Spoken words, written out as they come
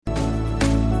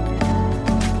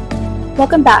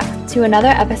Welcome back to another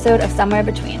episode of Somewhere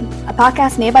Between, a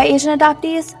podcast made by Asian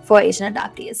adoptees for Asian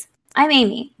adoptees. I'm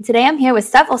Amy. Today I'm here with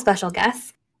several special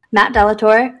guests, Matt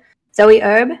Delator, Zoe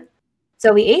Erb,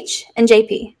 Zoe H, and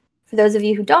JP. For those of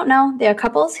you who don't know, they are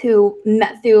couples who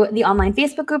met through the online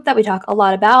Facebook group that we talk a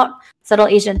lot about, Subtle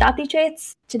Asian Adoptee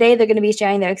Traits. Today they're going to be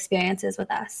sharing their experiences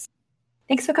with us.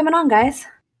 Thanks for coming on, guys.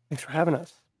 Thanks for having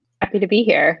us. Happy to be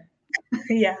here.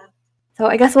 Yeah. So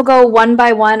I guess we'll go one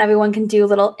by one. Everyone can do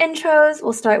little intros.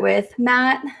 We'll start with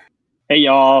Matt. Hey,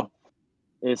 y'all.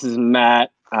 This is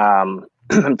Matt. I'm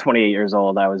 28 years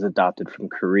old. I was adopted from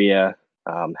Korea.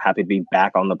 Happy to be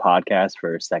back on the podcast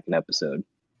for a second episode.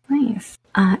 Nice.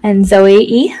 And Zoe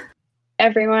E.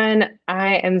 Everyone,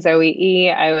 I am Zoe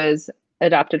E. I was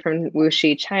adopted from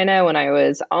Wuxi, China when I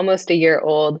was almost a year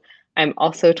old. I'm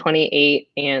also 28,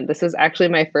 and this is actually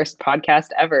my first podcast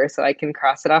ever, so I can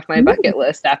cross it off my bucket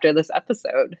list after this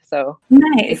episode. So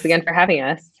Nice. Thanks again for having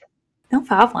us. No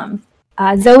problem.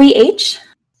 Zoe H.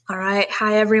 All right.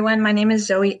 Hi, everyone. My name is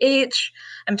Zoe H.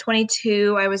 I'm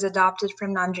 22. I was adopted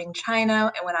from Nanjing, China,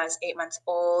 and when I was 8 months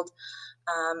old.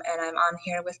 And I'm on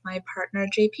here with my partner,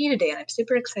 JP, today, and I'm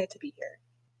super excited to be here.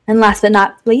 And last but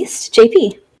not least,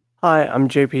 JP. Hi, I'm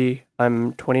JP.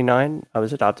 I'm 29. I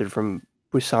was adopted from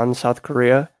Busan, South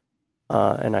Korea,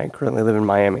 and I currently live in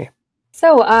Miami.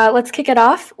 So let's kick it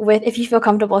off with, if you feel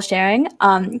comfortable sharing,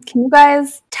 can you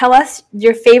guys tell us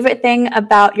your favorite thing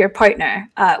about your partner?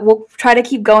 We'll try to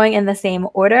keep going in the same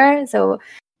order. So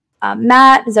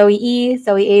Matt, Zoe E,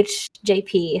 Zoe H,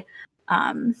 JP,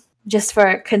 just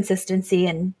for consistency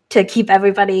and to keep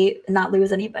everybody, not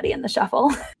lose anybody in the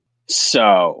shuffle.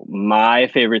 So my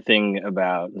favorite thing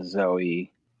about Zoe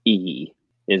E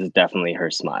is definitely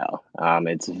her smile.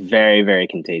 It's very, very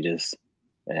contagious.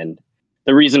 And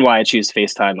the reason why I choose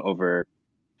FaceTime over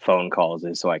phone calls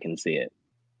is so I can see it.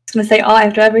 I was going to say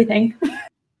after everything.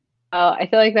 I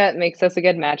feel like that makes us a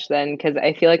good match then, because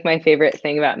I feel like my favorite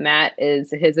thing about Matt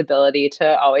is his ability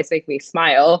to always make me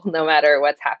smile no matter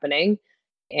what's happening.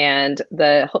 And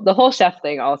the whole chef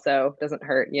thing also doesn't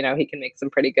hurt. You know, he can make some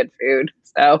pretty good food.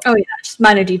 So Oh yeah, just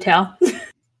minor detail.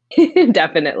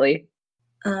 Definitely.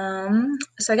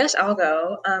 So I guess I'll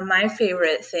go. My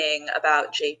favorite thing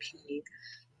about JP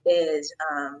is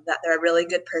that they're a really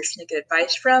good person to get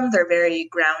advice from. They're very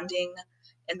grounding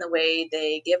in the way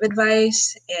they give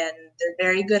advice, and they're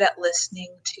very good at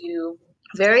listening to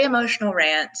very emotional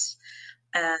rants,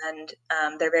 and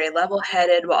they're very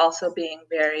level-headed while also being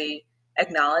very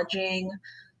acknowledging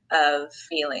of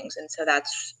feelings. And so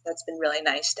that's been really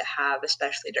nice to have,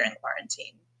 especially during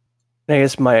quarantine. And I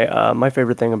guess my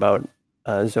favorite thing about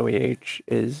Zoe H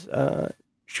is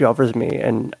she offers me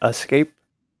an escape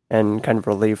and kind of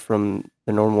relief from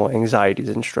the normal anxieties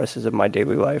and stresses of my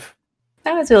daily life.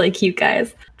 That was really cute,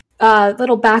 guys.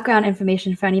 Little background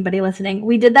information for anybody listening.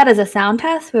 We did that as a sound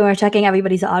test. We were checking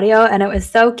everybody's audio, and it was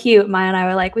so cute. Maya and I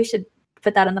were like, we should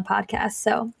put that in the podcast.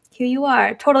 So here you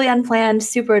are. Totally unplanned,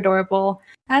 super adorable.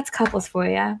 That's couples for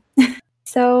you.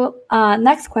 So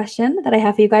next question that I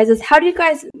have for you guys is, how do you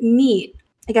guys meet?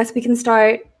 I guess we can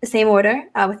start the same order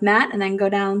with Matt and then go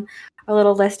down a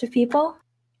little list of people.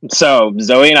 So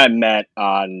Zoe and I met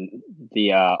on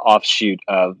the offshoot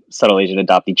of Subtle Asian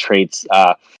Adoptee Traits,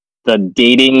 the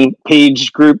dating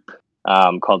page group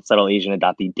called Subtle Asian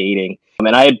Adoptee Dating.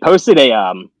 And I had posted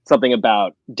something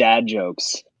about dad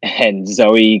jokes, and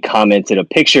Zoe commented a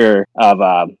picture of,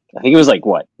 I think it was like,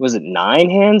 what? Was it 9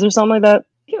 hands or something like that?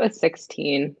 I think it was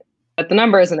 16, but the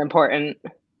number isn't important.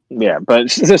 Yeah, but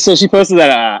so she posted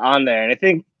that on there, and I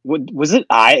think, was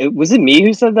it me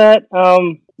who said that?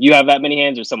 You have that many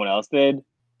hands, or someone else did?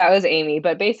 That was Amy,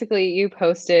 but basically you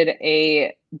posted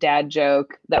a dad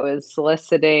joke that was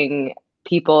soliciting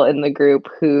people in the group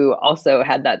who also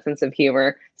had that sense of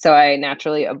humor. So I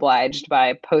naturally obliged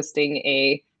by posting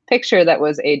a picture that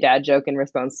was a dad joke in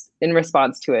response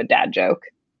to a dad joke.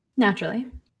 Naturally.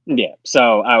 Yeah,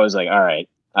 so I was like, all right,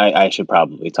 I should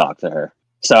probably talk to her.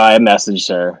 So I messaged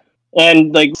her,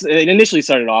 and like it initially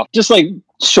started off just like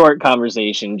short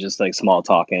conversation, just like small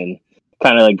talking.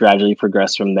 Kind of like gradually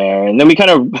progressed from there. And then we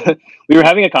were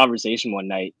having a conversation one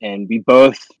night, and we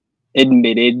both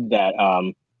admitted that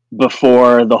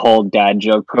before the whole dad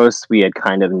joke post, we had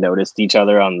kind of noticed each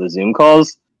other on the Zoom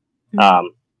calls. Not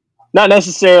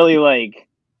necessarily like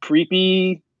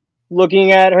creepy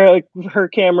looking at her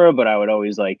camera, but I would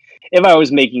always like, if I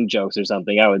was making jokes or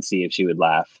something, I would see if she would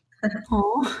laugh.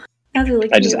 Oh, that's really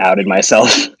cute. I just outed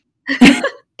myself.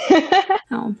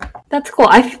 Oh, that's cool.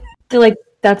 I feel like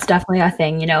that's definitely a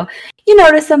thing, you know. You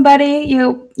notice somebody,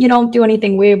 you don't do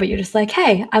anything weird, but you're just like,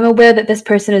 hey, I'm aware that this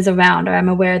person is around, or I'm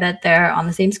aware that they're on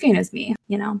the same screen as me,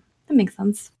 you know. That makes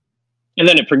sense. And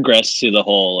then it progressed to the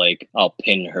whole, like, I'll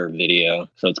pin her video.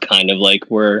 So it's kind of like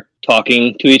we're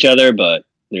talking to each other, but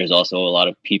there's also a lot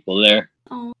of people there.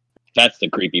 Oh. That's the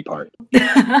creepy part.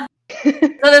 So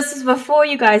this is before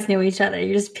you guys knew each other.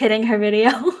 You're just pinning her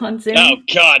video on Zoom? Oh,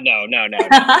 God, no.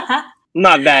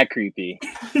 Not that creepy.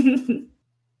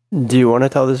 Do you want to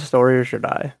tell this story or should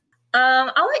I?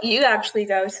 I'll let you actually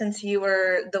go since you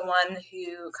were the one who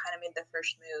kind of made the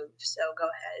first move. So go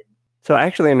ahead. So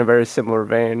actually, in a very similar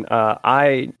vein,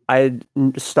 I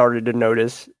started to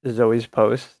notice Zoe's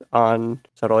posts on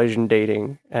Subtle Asian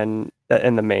Dating and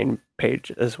in the main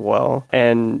page as well.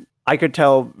 And I could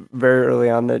tell very early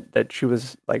on that she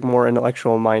was like more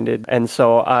intellectual minded. And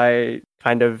so I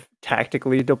kind of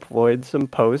tactically deployed some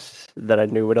posts that I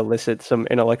knew would elicit some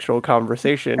intellectual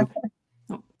conversation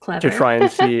to try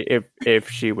and see if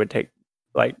she would take,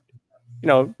 like,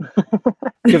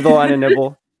 give the line a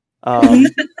nibble.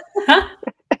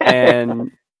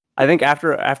 And I think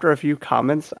after a few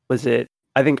comments, I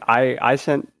think I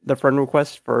sent the friend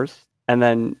request first, and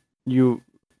then you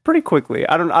pretty quickly.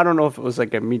 I don't know if it was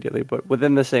like immediately, but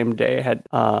within the same day had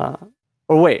or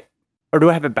do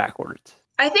I have it backwards?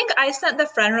 I think I sent the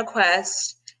friend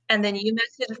request, and then you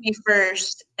messaged me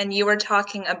first, and you were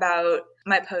talking about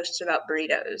my post about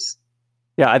burritos.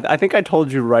 Yeah, I think I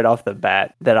told you right off the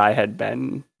bat that I had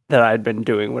been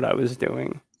doing what I was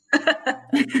doing.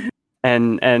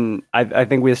 And I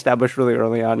think we established really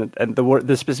early on, and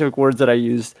the specific words that I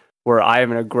used were, "I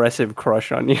have an aggressive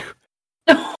crush on you."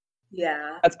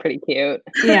 Yeah, That's pretty cute.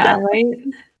 Yeah, right?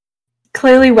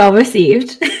 Clearly well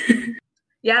received.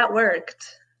 Yeah, it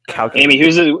worked. Amy,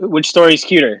 which story's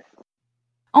cuter?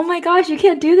 Oh my gosh, you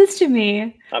can't do this to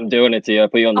me. I'm doing it to you. I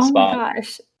put you on the spot. Oh my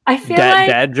gosh. I feel like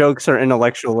dad jokes are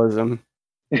intellectualism.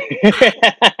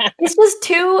 it's just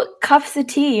 2 cups of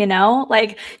tea, you know?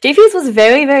 Like, JP's was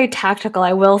very, very tactical,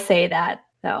 I will say that,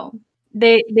 though.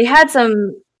 They had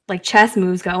some, like, chess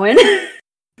moves going.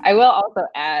 I will also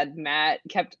add, Matt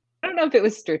kept, I don't know if it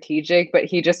was strategic, but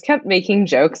he just kept making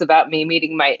jokes about me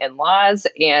meeting my in-laws,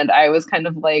 and I was kind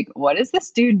of like, what is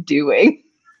this dude doing?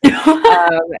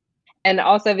 And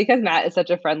also, because Matt is such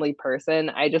a friendly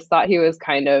person, I just thought he was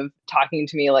kind of talking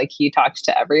to me like he talked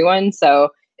to everyone. So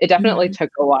it definitely took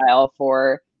a while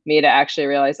for me to actually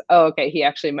realize, oh, okay, he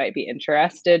actually might be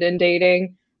interested in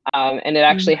dating. And it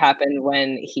actually happened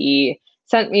when he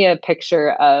sent me a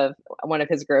picture of one of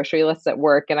his grocery lists at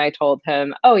work. And I told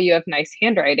him, oh, you have nice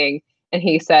handwriting. And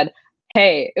he said,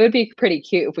 hey, it would be pretty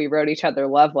cute if we wrote each other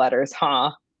love letters, huh?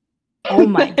 Oh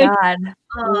my God.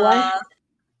 What?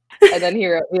 And then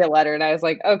he wrote me a letter, and I was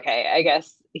like, okay, I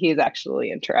guess he's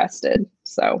actually interested.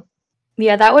 So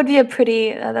yeah, that would be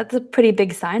that's a pretty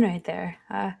big sign right there.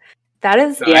 That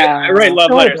is, yeah. I write love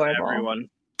so letters adorable. to everyone.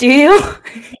 Do you?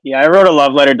 Yeah, I wrote a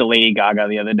love letter to Lady Gaga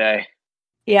the other day.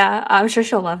 Yeah, I'm sure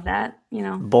she'll love that, you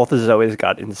know. Both of Zoe's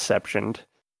got inceptioned.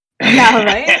 Yeah,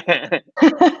 right?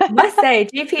 I must say,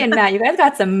 JP and Matt, you guys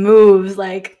got some moves,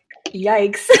 like,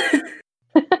 yikes.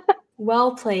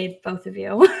 Well played, both of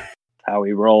you. How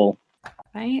we roll.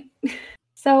 Right?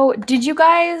 So did you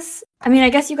guys, I mean,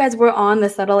 I guess you guys were on the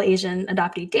Subtle Asian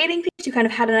Adoptee dating page. You kind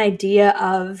of had an idea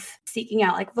of seeking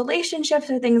out like relationships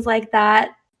or things like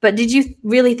that. But did you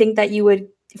really think that you would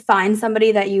find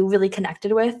somebody that you really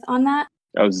connected with on that?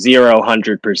 Oh,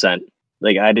 100%.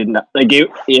 Like, I did not, like,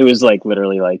 it was like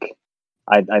literally like,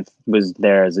 I was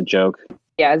there as a joke.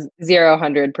 Yeah,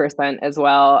 100% as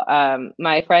well.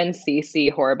 My friend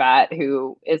Cece Horvat,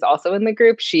 who is also in the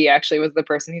group, she actually was the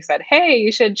person who said, hey,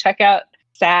 you should check out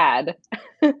SAAD.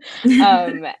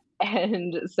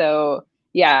 And so,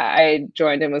 yeah, I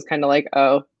joined and was kind of like,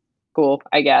 oh, cool,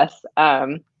 I guess.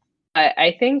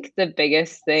 I think the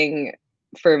biggest thing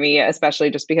for me, especially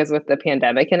just because with the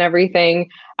pandemic and everything,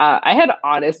 I had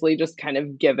honestly just kind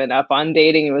of given up on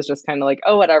dating. It was just kind of like,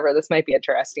 oh, whatever, this might be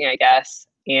interesting, I guess.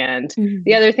 And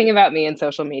the other thing about me in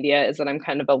social media is that I'm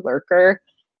kind of a lurker.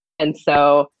 And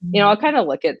so, you know, I'll kind of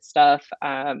look at stuff.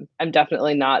 I'm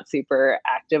definitely not super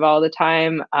active all the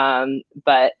time.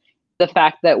 But the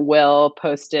fact that Will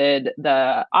posted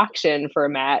the auction for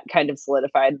Matt kind of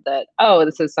solidified that, oh,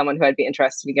 this is someone who I'd be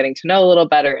interested in getting to know a little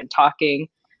better and talking.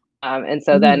 And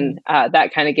so then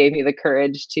that kind of gave me the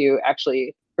courage to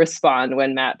actually respond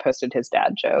when Matt posted his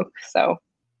dad joke. So.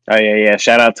 Oh, yeah.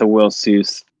 Shout out to Will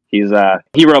Seuss. He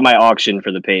wrote my auction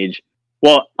for the page.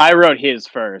 Well, I wrote his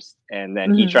first, and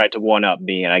then he tried to one up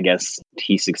me, and I guess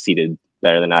he succeeded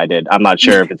better than I did. I'm not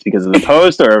sure if it's because of the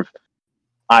post or if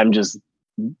I'm just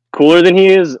cooler than he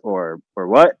is or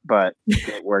what, but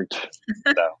it worked.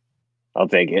 So I'll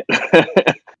take it.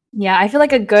 Yeah, I feel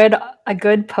like a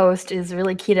good post is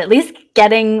really key to at least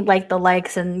getting like the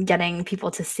likes and getting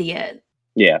people to see it.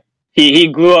 Yeah. He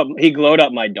glowed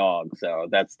up my dog, so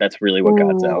that's really what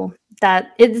got Zoe.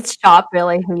 That it's Chop,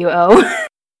 really, who you owe.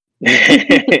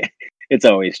 It's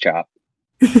always Chop.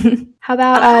 How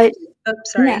about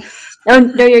sorry. Yeah.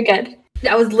 No, you're good.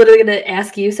 I was literally going to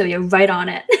ask you, so you're right on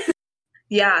it.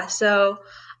 Yeah, so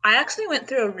I actually went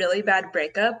through a really bad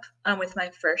breakup with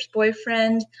my first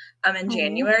boyfriend in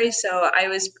January. So I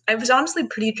was honestly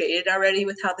pretty jaded already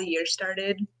with how the year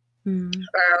started.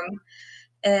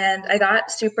 And I got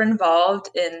super involved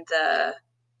in the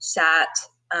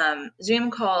SAAD Zoom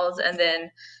calls, and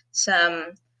then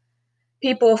some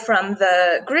people from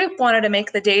the group wanted to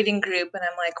make the dating group, and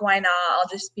I'm like, why not? I'll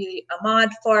just be a mod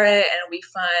for it and it'll be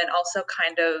fun. Also,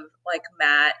 kind of like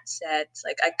Matt said, it's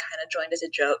like I kind of joined as a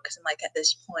joke because I'm like, at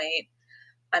this point,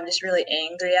 I'm just really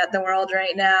angry at the world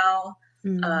right now.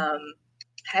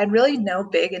 I had really no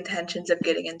big intentions of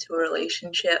getting into a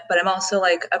relationship, but I'm also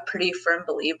like a pretty firm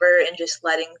believer in just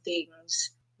letting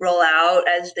things roll out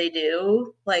as they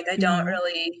do. Like I don't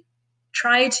really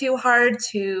try too hard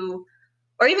to,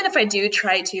 or even if I do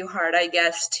try too hard, I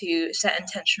guess, to set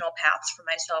intentional paths for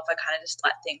myself, I kind of just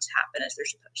let things happen as they're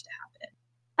supposed to happen.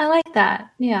 I like that.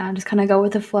 Yeah, just kind of go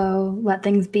with the flow, let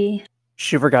things be.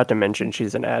 She forgot to mention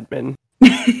she's an admin.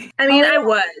 I mean,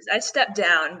 I stepped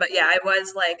down, but yeah, I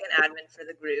was like an admin for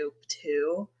the group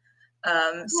too.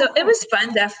 So it was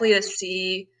fun definitely to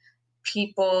see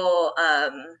people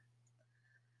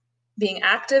being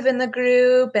active in the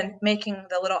group and making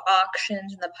the little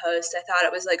auctions and the posts. I thought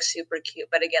it was like super cute,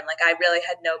 but again, like I really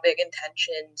had no big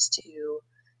intentions to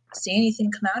see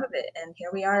anything come out of it, and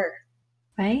here we are.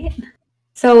 Right?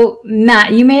 So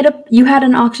Matt, you had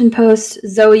an auction post.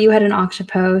 Zoe, you had an auction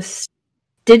post.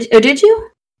 Did you?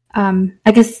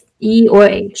 I guess E or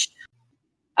H.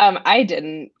 I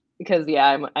didn't, because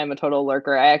I'm a total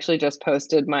lurker. I actually just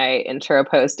posted my intro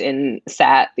post in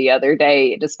SAT the other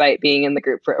day, despite being in the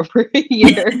group for over a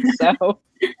year. So,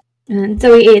 and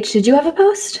Zoe H, did you have a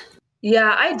post?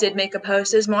 Yeah, I did make a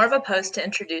post. It was more of a post to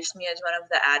introduce me as one of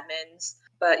the admins.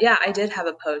 But yeah, I did have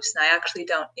a post, and I actually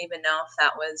don't even know if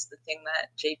that was the thing that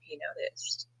JP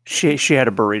noticed. She had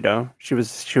a burrito. She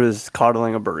was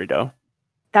coddling a burrito.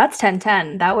 That's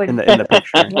 10-10. That would in the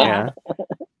picture. Yeah.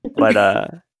 But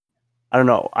I don't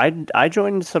know. I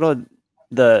joined sort of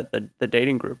the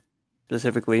dating group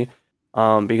specifically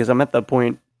because I'm at the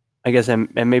point, I guess, and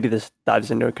maybe this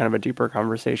dives into kind of a deeper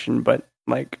conversation, but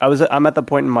like I'm at the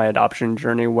point in my adoption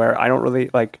journey where I don't really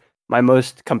like, my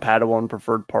most compatible and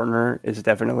preferred partner is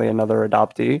definitely another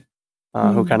adoptee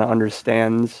who kind of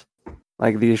understands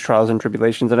like these trials and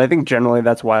tribulations. And I think generally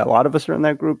that's why a lot of us are in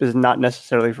that group, is not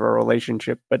necessarily for a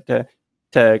relationship, but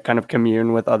to kind of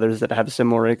commune with others that have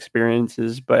similar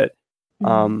experiences. But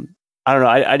I don't know.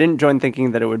 I didn't join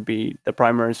thinking that it would be the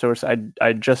primary source.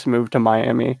 I just moved to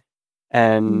Miami,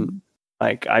 and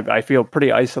like I feel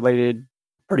pretty isolated,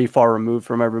 pretty far removed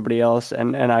from everybody else,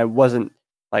 and I wasn't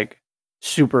like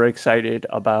super excited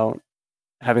about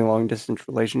having a long distance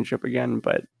relationship again,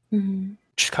 but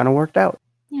just kind of worked out.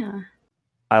 Yeah.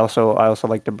 I also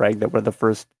like to brag that we're the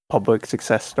first public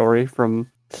success story from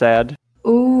SAAD.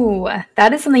 Ooh,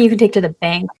 that is something you can take to the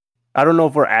bank. I don't know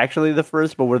if we're actually the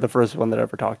first, but we're the first one that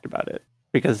ever talked about it,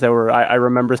 because there were, I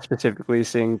remember specifically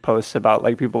seeing posts about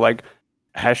like people like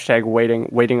hashtag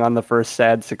waiting on the first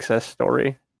SAAD success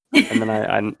story, and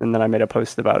then I made a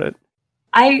post about it.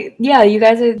 You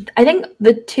guys are, I think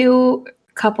the two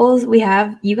couples we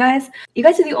have, you guys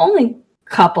are the only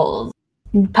couples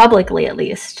publicly, at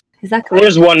least. Is that correct?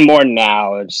 There's one more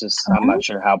now. It's just I'm not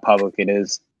sure how public it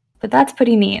is. But that's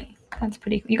pretty neat. That's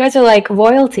pretty. You guys are like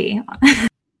royalty.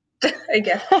 I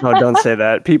guess. No, don't say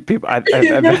that. People, I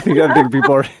think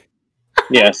people are.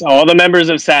 Yes, all the members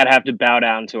of SAT have to bow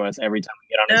down to us every time we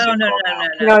get on a Zoom call. No.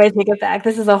 You know what? I take it back.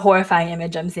 This is a horrifying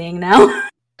image I'm seeing now.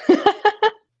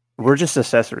 We're just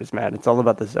accessories, man. It's all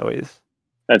about the Zoes.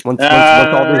 Once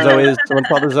all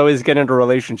the Zoes get into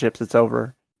relationships, it's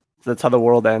over. That's how the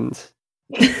world ends.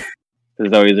 The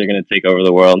Zoes are going to take over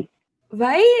the world.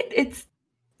 Right?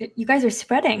 You guys are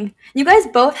spreading. You guys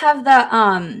both have the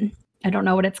I don't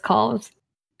know what it's called.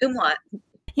 Umlaut.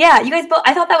 Yeah, you guys both.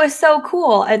 I thought that was so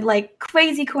cool and like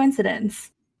crazy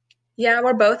coincidence. Yeah,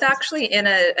 we're both actually in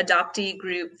a adoptee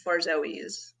group for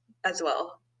Zoes as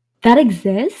well. That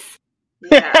exists?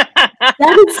 Yeah.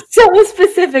 That is so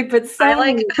specific, but so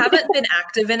I haven't been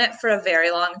active in it for a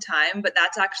very long time, but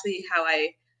that's actually how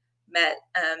I met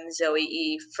Zoe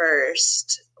E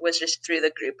first, was just through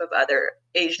the group of other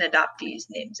Asian adoptees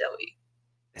named Zoe.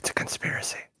 It's a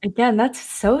conspiracy. Again, that's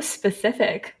so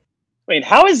specific. Wait,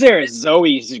 how is there a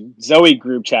Zoe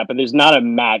group chat, but there's not a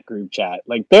Matt group chat?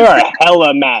 Like, there are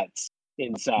hella Matts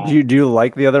inside. Do you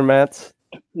like the other Matts?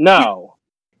 No.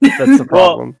 That's the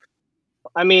problem.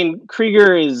 I mean,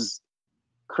 Krieger is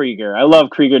Krieger. I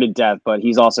love Krieger to death, but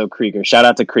he's also Krieger. Shout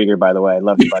out to Krieger, by the way. I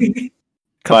love you, buddy.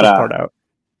 Cut this part out.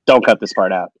 Don't cut this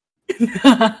part out.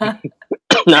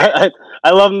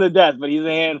 I love him to death, but he's a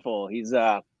handful. He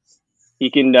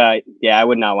can, I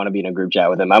would not want to be in a group chat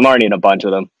with him. I'm already in a bunch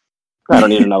with him. I don't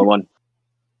need another one.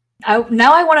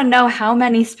 Now I want to know how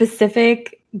many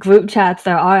specific group chats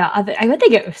there are. I bet they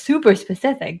get super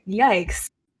specific. Yikes.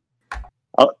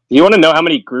 You want to know how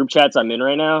many group chats I'm in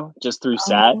right now? Just through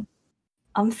SAAD?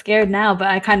 I'm scared now, but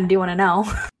I kind of do want to know.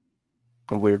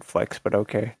 A weird flex, but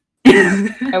okay.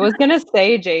 I was going to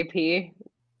say, JP.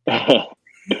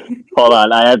 Hold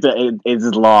on. I have to, it's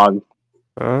long.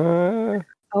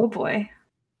 Oh boy.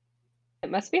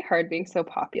 It must be hard being so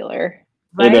popular.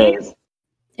 Right? It is.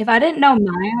 If I didn't know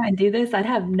Maya and do this, I'd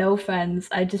have no friends.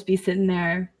 I'd just be sitting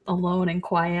there alone and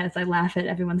quiet as I laugh at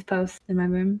everyone's posts in my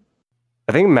room.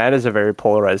 I think Matt is a very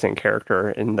polarizing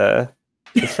character in the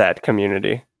SAAD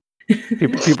community.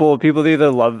 People either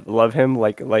love him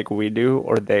like we do,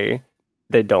 or they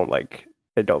don't like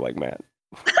Matt.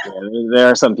 Yeah, there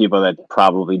are some people that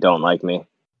probably don't like me.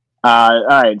 All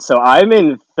right, so I'm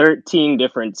in 13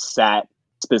 different SAT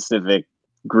specific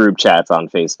group chats on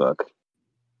Facebook.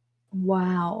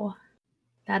 Wow.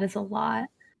 That is a lot.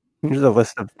 Here's a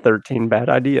list of 13 bad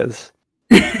ideas.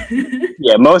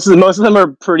 Yeah, most of them are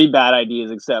pretty bad ideas,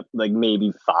 except like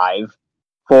maybe 4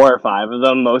 or 5 of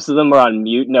them. Most of them are on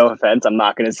mute. No offense, I'm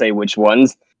not going to say which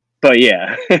ones, but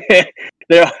yeah,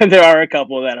 there are a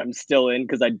couple that I'm still in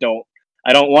because I don't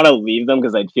want to leave them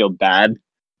because I'd feel bad,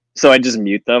 so I just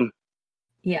mute them.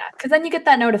 Yeah, because then you get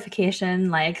that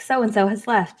notification like so and so has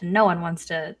left, and no one wants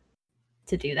to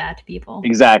do that to people.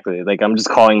 Exactly. Like I'm just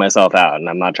calling myself out, and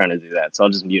I'm not trying to do that, so I'll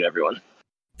just mute everyone.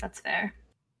 That's fair.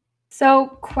 So,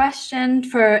 question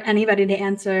for anybody to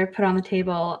answer, put on the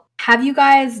table. Have you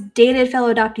guys dated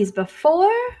fellow adoptees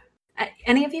before?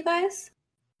 Any of you guys?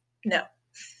 No.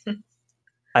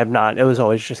 I've not. It was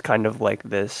always just kind of like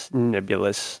this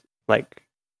nebulous, like,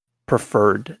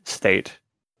 preferred state.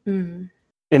 In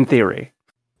theory.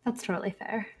 That's totally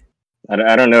fair.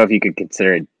 I don't know if you could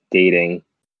consider it dating,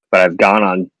 but I've gone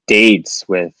on dates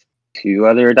with 2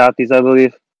 other adoptees, I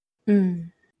believe.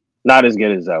 Not as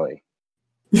good as Zoe.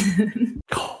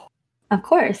 Of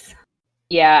course.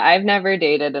 Yeah, I've never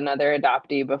dated another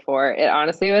adoptee before. It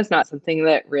honestly was not something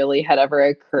that really had ever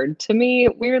occurred to me,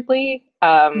 weirdly.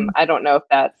 I don't know if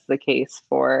that's the case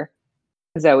for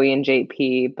Zoe and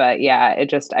JP, but yeah,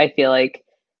 I feel like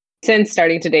since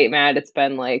starting to date Matt, it's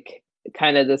been like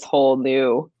kind of this whole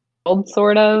new world,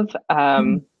 sort of.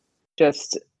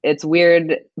 Just, it's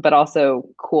weird, but also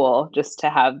cool just to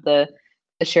have the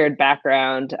shared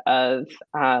background of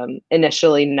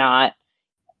initially not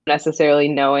necessarily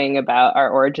knowing about our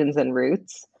origins and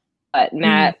roots. But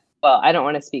Matt, well, I don't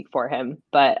want to speak for him,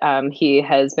 but he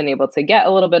has been able to get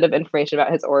a little bit of information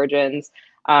about his origins.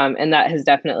 And that has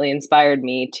definitely inspired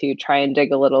me to try and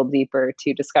dig a little deeper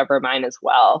to discover mine as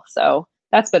well. So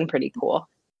that's been pretty cool.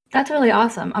 That's really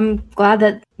awesome. I'm glad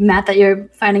that, Matt, that you're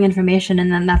finding information,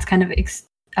 and then that's kind of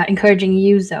encouraging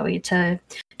you, Zoe, to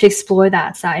explore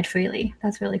that side freely.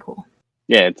 That's really cool.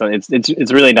 Yeah,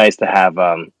 it's really nice to have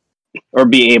or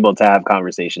be able to have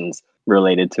conversations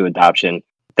related to adoption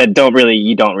that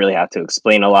you don't really have to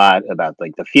explain a lot about,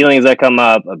 like the feelings that come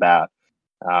up, about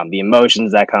the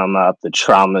emotions that come up, the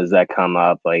traumas that come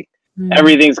up. Like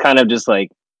everything's kind of just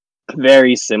like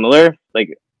very similar.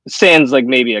 Like sans like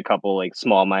maybe a couple like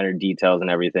small minor details and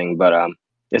everything, but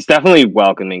it's definitely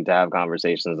welcoming to have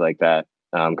conversations like that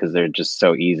because they're just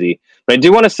so easy. But I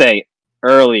do want to say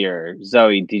earlier,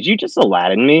 Zoe, did you just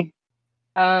Aladdin me?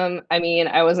 I mean,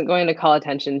 I wasn't going to call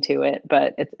attention to it,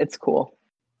 but it's cool.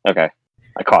 Okay,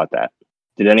 I caught that.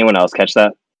 Did anyone else catch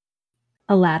that?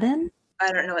 Aladdin?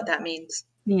 I don't know what that means.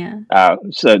 Yeah.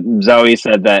 So Zoe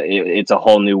said that it's a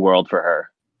whole new world for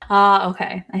her.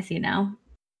 Okay. I see now.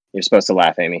 You're supposed to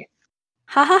laugh, Amy.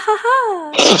 Ha ha ha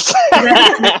ha. Is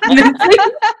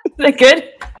that good?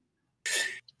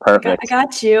 Perfect. I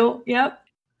got you. Yep.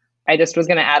 I just was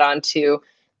going to add on to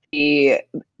the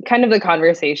kind of the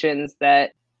conversations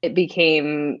that it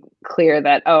became clear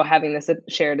that, having this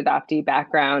shared adoptee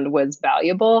background was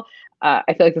valuable. I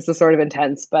feel like this is sort of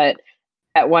intense, but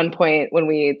at one point when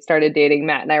we started dating,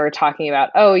 Matt and I were talking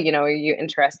about, are you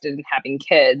interested in having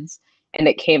kids? And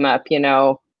it came up,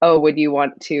 would you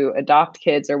want to adopt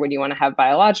kids or would you want to have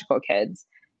biological kids?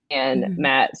 And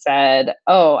Matt said,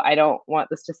 I don't want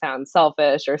this to sound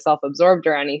selfish or self-absorbed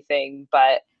or anything,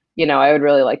 but I would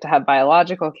really like to have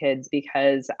biological kids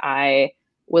because I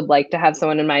would like to have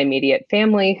someone in my immediate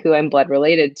family who I'm blood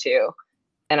related to.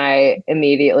 And I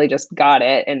immediately just got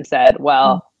it and said,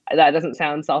 well, that doesn't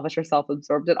sound selfish or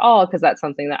self-absorbed at all, because that's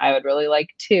something that I would really like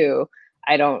too.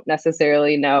 I don't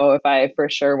necessarily know if I for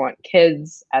sure want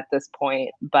kids at this point,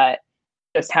 but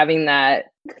just having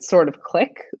that sort of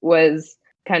click was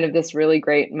kind of this really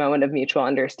great moment of mutual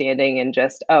understanding, and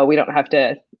just, oh, we don't have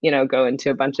to, go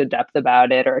into a bunch of depth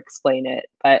about it or explain it,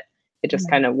 but it just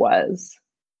kind of was.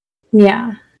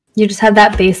 Yeah. You just had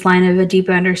that baseline of a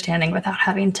deeper understanding without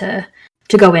having to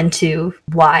go into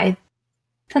why.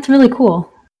 That's really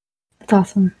cool. That's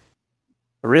awesome.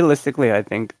 Realistically, I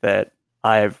think that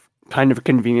I've kind of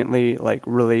conveniently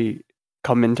really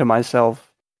come into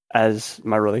myself as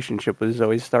my relationship with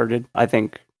Zoe started. I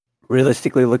think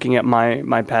realistically, looking at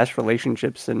my past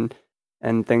relationships and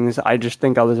things, I just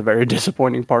think I was a very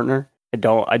disappointing partner. I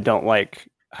don't like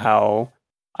how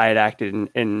I had acted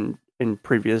in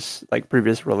previous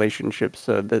relationships.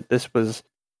 So that this was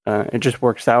it just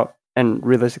works out. And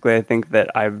realistically, I think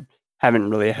that I haven't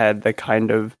really had the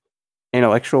kind of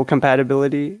intellectual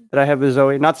compatibility that I have with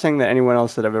Zoe. Not saying that anyone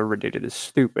else that I've ever dated is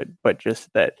stupid, but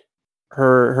just that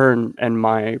her and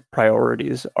my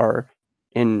priorities are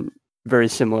in very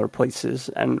similar places,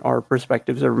 and our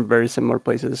perspectives are in very similar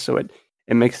places. So it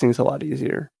makes things a lot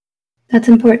easier. That's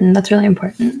important. That's really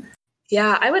important.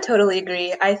 Yeah, I would totally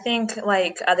agree. I think,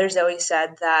 like others always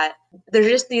said, that there's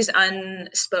just these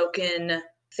unspoken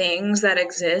things that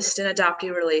exist in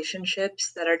adoptee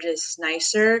relationships that are just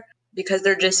nicer because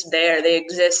they're just there. They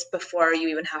exist before you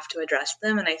even have to address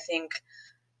them. And I think,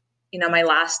 my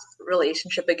last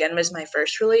relationship, again, was my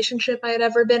first relationship I had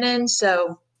ever been in.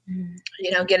 So,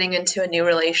 getting into a new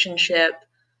relationship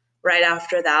right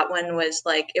after that one was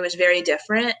it was very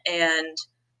different. And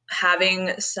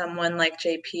having someone like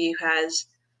JP who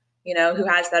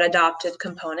has that adopted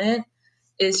component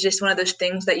is just one of those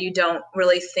things that you don't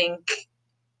really think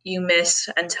you miss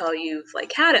until you've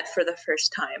had it for the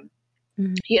first time.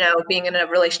 Mm-hmm. Being in a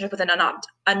relationship with a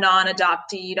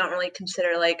non-adoptee, you don't really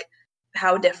consider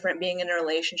how different being in a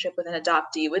relationship with an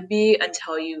adoptee would be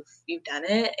until you've done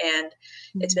it. And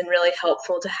mm-hmm. It's been really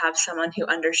helpful to have someone who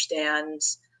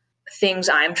understands things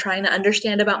I'm trying to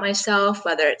understand about myself,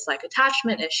 whether it's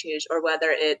attachment issues or whether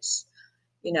it's,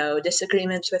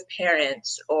 disagreements with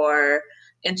parents or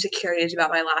insecurities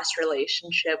about my last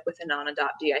relationship with a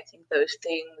non-adoptee. I think those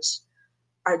things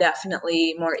are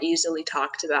definitely more easily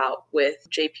talked about with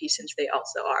JP since they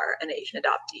also are an Asian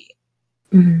adoptee.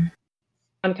 Mm-hmm.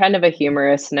 On kind of a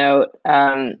humorous note,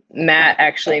 Matt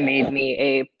actually made me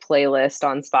a playlist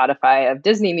on Spotify of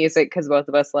Disney music because both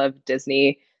of us love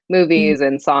Disney movies mm-hmm.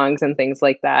 and songs and things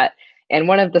like that. And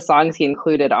one of the songs he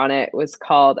included on it was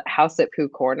called House at Pooh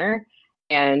Corner.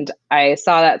 And I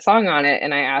saw that song on it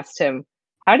and I asked him,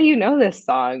 how do you know this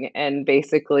song? And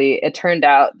basically it turned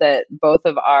out that both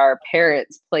of our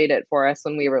parents played it for us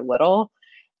when we were little.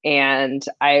 And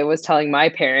I was telling my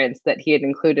parents that he had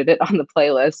included it on the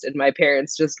playlist, and my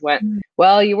parents just went,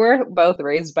 well, you were both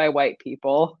raised by white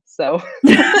people. So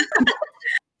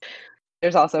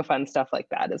there's also fun stuff like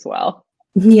that as well.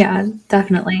 Yeah,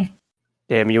 definitely.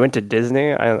 Damn, you went to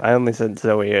Disney? I only said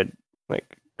Zoe had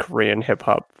Korean hip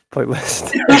hop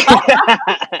playlist.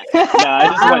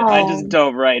 No, I just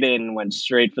dove right in and went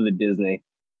straight for the Disney.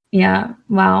 Yeah.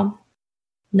 Wow.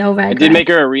 No regret.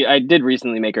 I did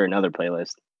recently make her another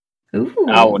playlist. Ooh.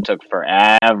 That one took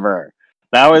forever.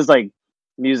 That was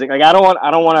music. I don't want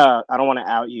to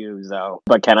out you, Zoe,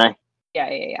 but can I?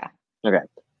 Yeah. Okay.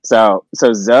 So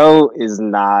Zoe is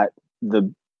not the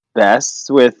best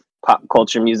with pop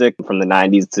culture music from the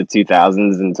 90s to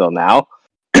 2000s until now.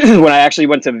 When I actually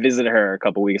went to visit her a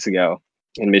couple weeks ago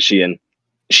in Michigan,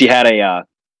 she had a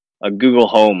Google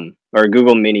Home or a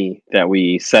Google Mini that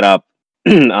we set up,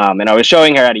 and I was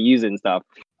showing her how to use it and stuff.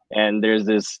 And there's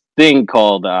this thing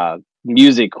called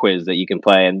music quiz that you can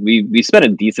play, and we spent a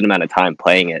decent amount of time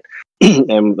playing it.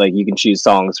 And you can choose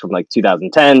songs from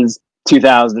 2010s,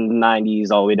 2090s,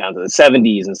 all the way down to the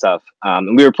 70s and stuff.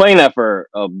 And we were playing that for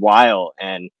a while,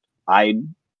 and I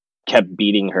kept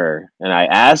beating her. And I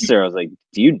asked her, I was like,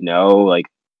 "Do you know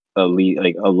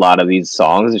a lot of these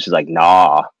songs?" And she's like,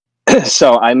 "Nah."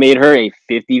 So I made her a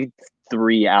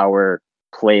 53-hour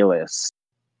playlist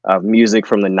of music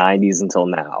from the 90s until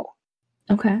now.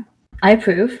 Okay. I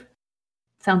approve.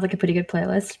 Sounds like a pretty good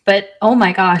playlist. But oh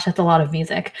my gosh, that's a lot of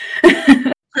music.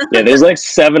 Yeah, there's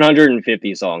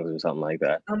 750 songs or something like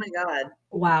that. Oh my God.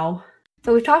 Wow.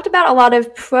 So we've talked about a lot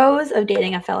of pros of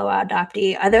dating a fellow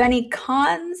adoptee. Are there any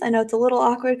cons? I know it's a little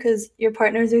awkward because your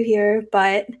partners are here,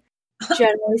 but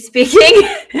generally speaking,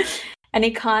 any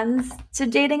cons to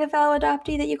dating a fellow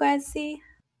adoptee that you guys see?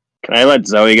 Can I let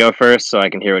Zoe go first so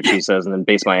I can hear what she says and then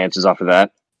base my answers off of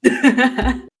that?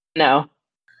 No.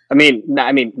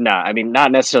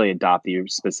 not necessarily adoptee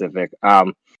specific.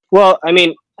 Well,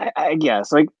 I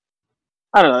guess like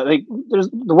I don't know. Like, there's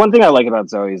the one thing I like about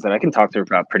Zoe is that I can talk to her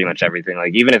about pretty much everything.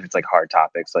 Like, even if it's like hard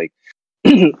topics, like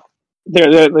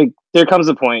there comes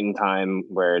a point in time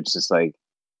where it's just like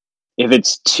if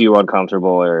it's too uncomfortable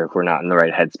or if we're not in the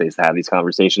right headspace to have these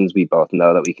conversations, we both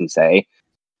know that we can say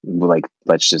like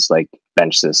let's just like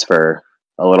bench this for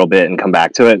a little bit and come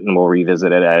back to it, and we'll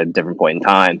revisit it at a different point in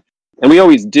time. And we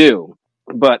always do.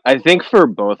 But I think for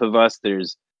both of us,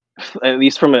 there's at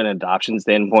least from an adoption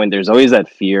standpoint, there's always that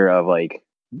fear of like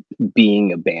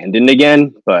being abandoned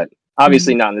again, but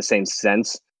obviously not in the same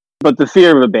sense. But the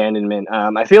fear of abandonment,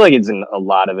 I feel like it's in a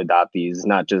lot of adoptees,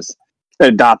 not just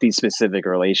adoptee specific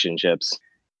relationships.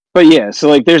 But yeah, so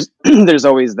like there's there's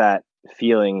always that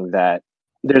feeling that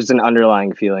there's an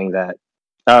underlying feeling that,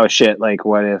 oh shit, like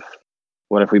what if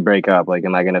we break up? Like,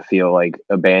 am I gonna feel like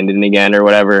abandoned again or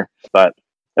whatever? But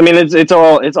I mean, it's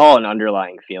all an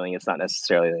underlying feeling. It's not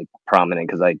necessarily like prominent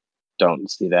because I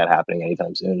don't see that happening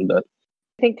anytime soon. But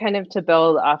I think kind of to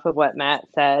build off of what Matt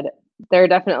said, there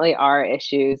definitely are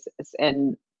issues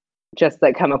and just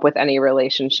that come up with any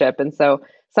relationship. And so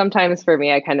sometimes for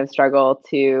me, I kind of struggle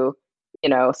to,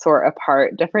 sort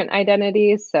apart different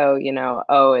identities. So,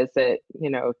 is it,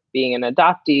 being an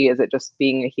adoptee? Is it just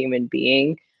being a human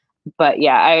being? But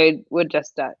yeah, I would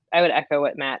echo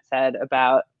what Matt said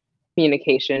about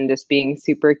communication just being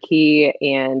super key.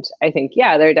 And I think,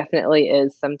 yeah, there definitely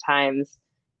is sometimes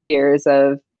fears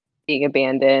of being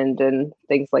abandoned and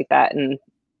things like that, and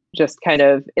just kind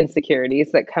of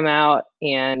insecurities that come out.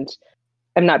 And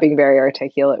I'm not being very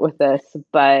articulate with this,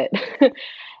 but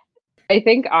I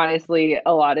think honestly,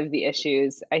 a lot of the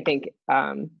issues, I think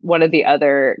one of the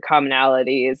other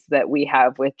commonalities that we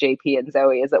have with JP and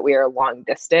Zoe is that we are long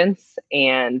distance.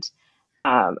 And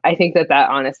I think that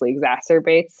honestly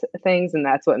exacerbates things, and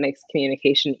that's what makes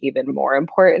communication even more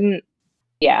important.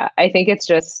 Yeah, I think it's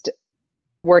just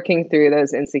working through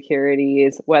those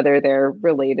insecurities, whether they're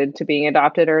related to being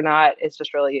adopted or not, is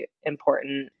just really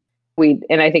important.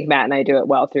 And I think Matt and I do it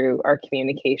well through our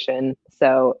communication.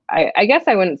 So I guess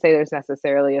I wouldn't say there's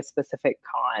necessarily a specific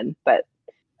con, but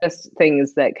just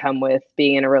things that come with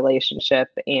being in a relationship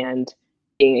and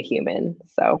being a human.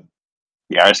 So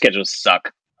yeah, our schedules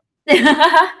suck.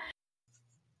 I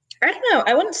don't know.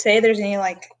 I wouldn't say there's any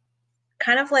I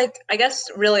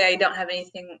guess really I don't have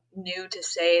anything new to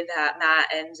say that Matt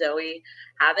and Zoe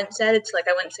haven't said. It's like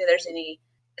I wouldn't say there's any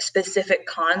specific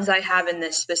cons I have in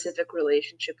this specific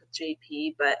relationship with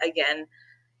JP, but again,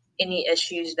 any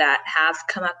issues that have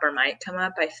come up or might come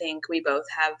up, I think we both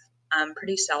have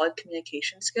pretty solid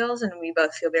communication skills, and we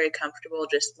both feel very comfortable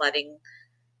just letting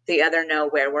the other know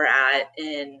where we're at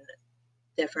in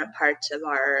different parts of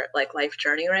our life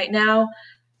journey right now.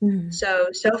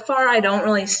 So far I don't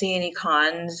really see any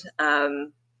cons,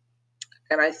 and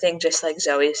I think just like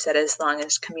Zoe said, as long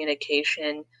as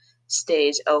communication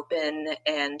stays open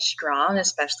and strong,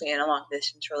 especially in a long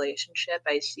distance relationship,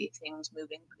 I see things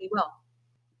moving pretty well.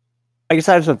 I guess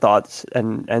I have some thoughts,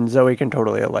 and Zoe can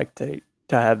totally elect to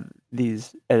have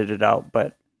these edited out,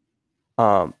 but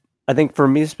I think for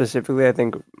me specifically, I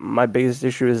think my biggest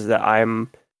issue is that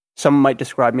some might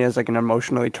describe me as like an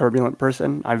emotionally turbulent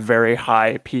person. I have very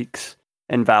high peaks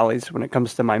and valleys when it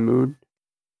comes to my mood.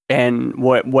 And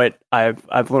what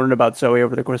I've learned about Zoe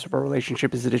over the course of our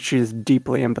relationship is that she is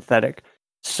deeply empathetic.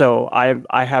 So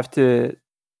I have to,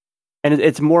 and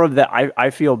it's more of that I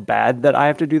feel bad that I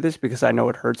have to do this because I know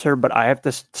it hurts her, but I have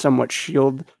to somewhat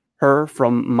shield her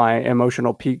from my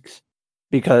emotional peaks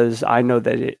because I know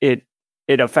that it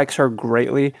affects her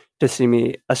greatly to see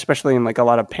me, especially in like a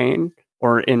lot of pain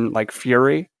or in like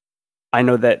fury. I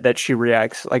know that she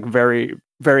reacts like very,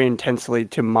 very intensely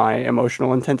to my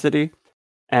emotional intensity.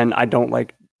 And I don't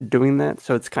like doing that,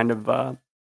 so it's kind of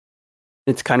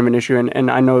an issue.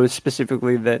 And I know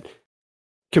specifically that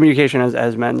communication,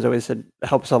 as Matt and Zoe said,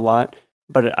 helps a lot.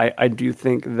 But I do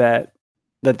think that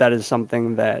is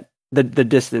something that the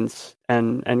distance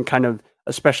and kind of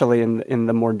especially in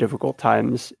the more difficult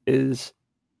times is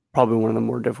probably one of the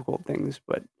more difficult things.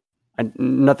 But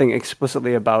nothing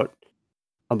explicitly about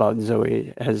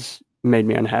Zoe has made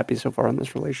me unhappy so far in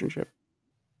this relationship.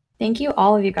 Thank you,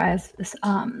 all of you guys,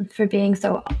 for being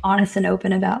so honest and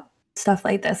open about stuff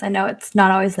like this. I know it's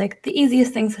not always like the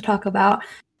easiest things to talk about,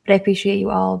 but I appreciate you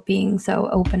all being so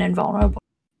open and vulnerable.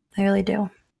 I really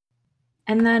do.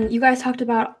 And then you guys talked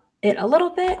about it a little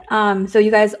bit. So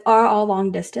you guys are all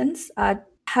long distance.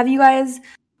 Have you guys,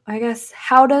 I guess,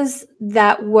 how does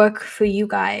that work for you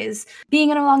guys? Being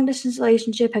in a long distance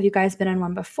relationship, have you guys been in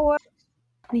one before?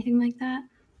 Anything like that?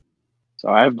 So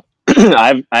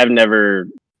I've never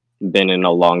been in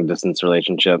a long distance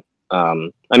relationship.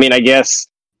 I mean, I guess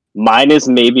mine is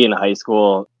maybe in high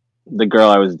school. The girl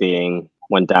I was dating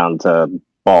went down to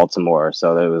Baltimore,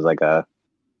 so it was like a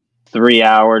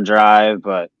 3-hour drive,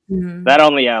 but that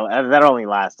only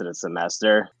lasted a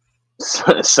semester,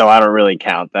 so I don't really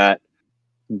count that.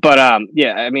 But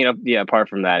yeah, I mean, yeah. Apart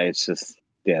from that, it's just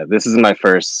this is my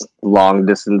first long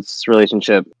distance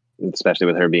relationship, especially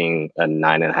with her being a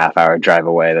 9.5-hour drive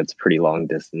away. That's pretty long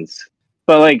distance.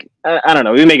 But like, I don't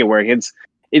know, we make it work.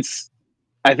 It's.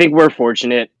 I think we're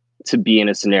fortunate to be in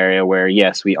a scenario where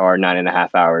yes, we are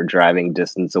 9.5-hour driving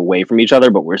distance away from each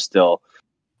other, but we're still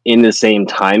in the same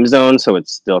time zone, so it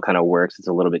still kind of works. It's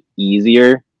a little bit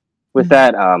easier with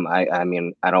that. I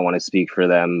mean, I don't want to speak for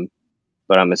them,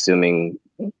 but I'm assuming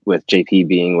with JP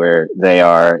being where they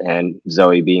are and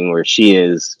Zoe being where she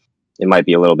is, it might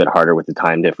be a little bit harder with the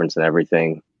time difference and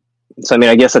everything. So I mean,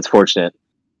 I guess that's fortunate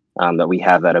that we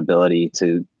have that ability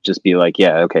to just be like,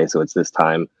 yeah, okay, so it's this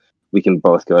time. We can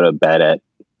both go to bed at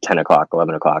 10 o'clock,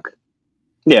 11 o'clock.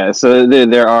 Yeah, so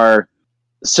there are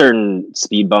certain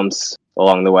speed bumps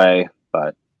along the way,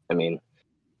 but I mean,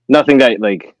 nothing that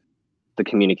like the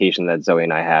communication that Zoe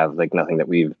and I have, like nothing that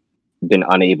we've been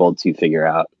unable to figure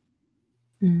out.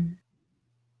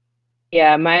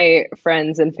 Yeah, my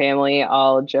friends and family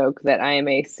all joke that I am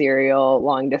a serial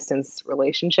long distance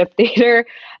relationship dater.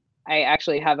 I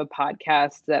actually have a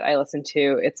podcast that I listen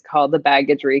to. It's called the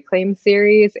Baggage Reclaim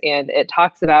series, and it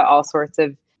talks about all sorts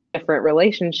of different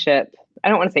relationship, I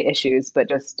don't want to say issues, but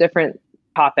just different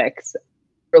topics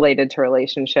related to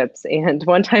relationships. And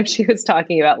one time she was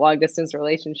talking about long distance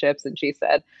relationships, and she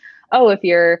said, oh, if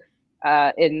you're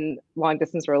in long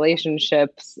distance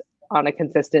relationships on a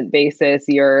consistent basis,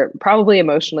 you're probably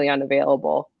emotionally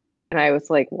unavailable. And I was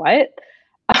like, what?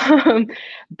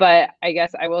 But I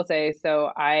guess I will say,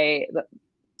 so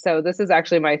this is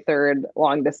actually my third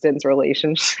long distance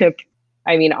relationship.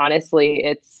 I mean,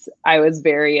 honestly, I was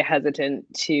very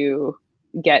hesitant to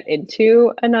get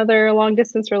into another long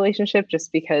distance relationship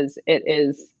just because it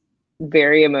is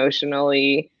very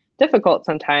emotionally difficult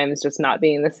sometimes. Just not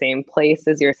being in the same place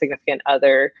as your significant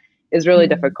other is really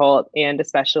difficult. And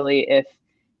especially if,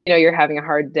 you're having a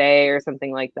hard day or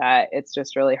something like that, it's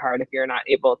just really hard if you're not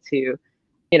able to,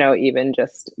 even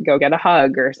just go get a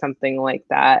hug or something like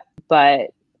that.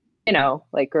 But,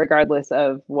 like regardless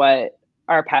of what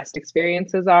our past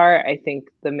experiences are, I think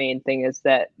the main thing is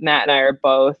that Matt and I are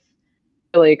both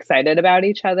really excited about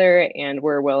each other and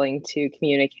we're willing to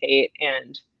communicate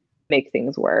and make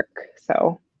things work.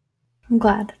 So I'm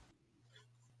glad.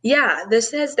 Yeah,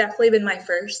 this has definitely been my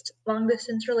first long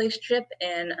distance relationship.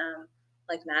 And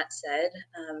like Matt said,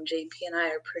 JP and I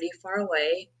are pretty far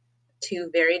away, 2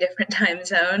 very different time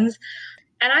zones.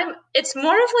 And it's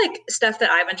more of like stuff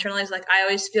that I've internalized. Like I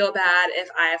always feel bad if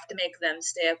I have to make them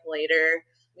stay up later,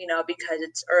 because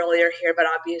it's earlier here, but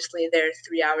obviously they're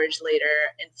 3 hours later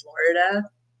in Florida.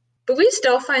 But we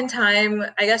still find time.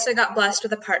 I guess I got blessed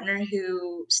with a partner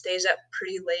who stays up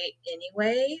pretty late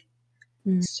anyway.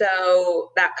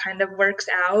 So that kind of works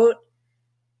out.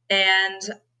 And,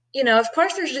 of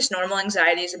course, there's just normal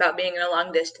anxieties about being in a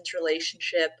long distance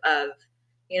relationship of,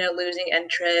 losing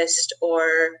interest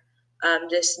or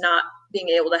just not being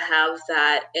able to have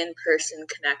that in-person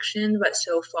connection. But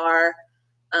so far,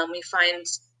 we find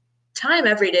time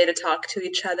every day to talk to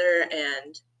each other,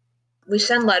 and we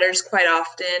send letters quite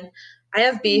often. I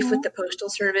have beef with the postal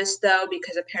service, though,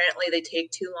 because apparently they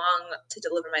take too long to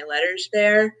deliver my letters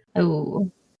there. Oh,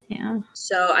 yeah.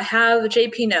 So I have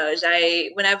JP knows.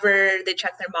 Whenever they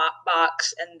check their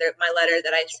box and my letter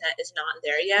that I sent is not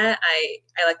there yet,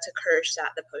 I like to curse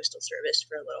at the postal service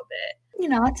for a little bit.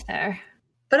 That's fair.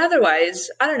 But otherwise,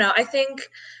 I don't know. I think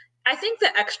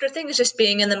the extra thing is just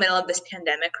being in the middle of this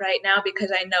pandemic right now,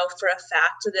 because I know for a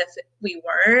fact that if we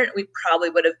weren't, we probably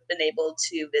would have been able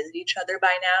to visit each other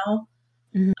by now.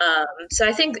 So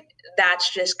I think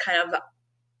that's just kind of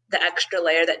the extra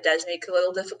layer that does make it a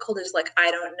little difficult, is like,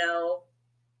 I don't know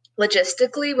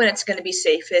logistically when it's going to be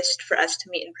safest for us to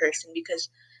meet in person, because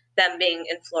them being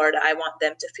in Florida, I want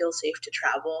them to feel safe to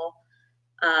travel.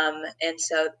 And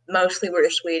so mostly we're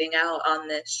just waiting out on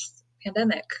this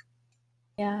pandemic.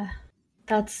 Yeah,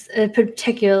 that's a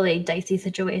particularly dicey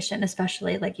situation,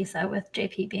 especially like you said, with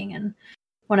JP being in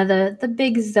one of the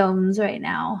big zones right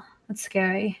now. That's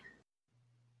scary.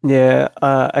 Yeah,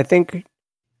 I think,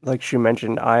 like she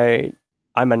mentioned, I'm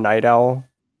a night owl.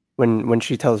 When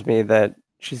she tells me that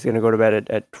she's gonna go to bed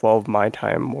at 12 my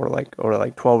time, or like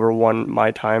 12 or 1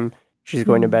 my time, she's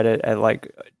going to bed at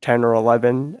like 10 or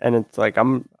 11, and it's like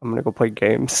I'm gonna go play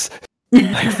games.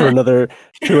 like for another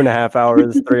 2.5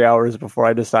 hours, 3 hours before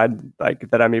I decide like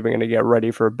that I'm even going to get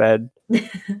ready for bed.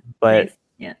 But Nice.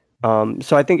 Yeah.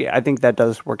 so I think that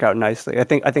does work out nicely. I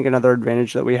think another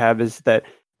advantage that we have is that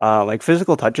like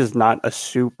physical touch is not a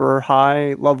super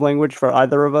high love language for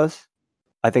either of us.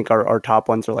 I think our top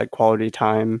ones are like quality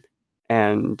time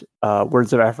and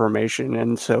words of affirmation.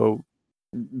 And so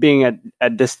being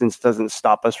at distance doesn't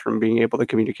stop us from being able to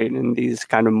communicate in these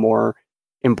kind of more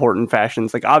important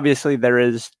fashions. Like obviously there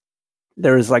is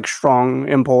like strong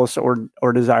impulse or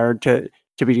desire to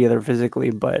be together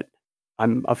physically, but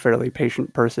I'm a fairly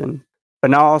patient person. But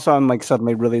now also I'm like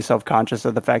suddenly really self-conscious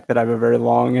of the fact that I have a very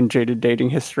long and jaded dating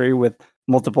history with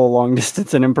multiple long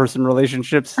distance and in-person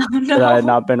relationships that I had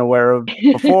not been aware of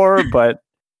before, but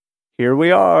here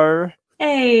we are.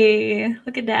 Hey,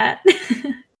 look at that.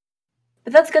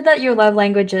 But that's good that your love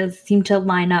languages seem to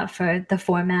line up for the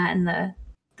format and the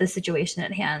situation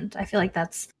at hand. I feel like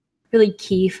that's really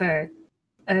key for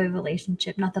a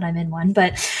relationship. Not that I'm in one,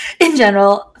 but in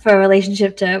general, for a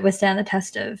relationship to withstand the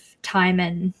test of time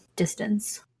and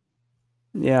distance.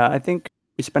 Yeah, I think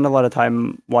we spend a lot of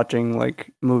time watching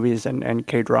like movies and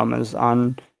K-dramas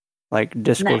on like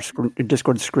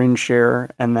Discord screen share,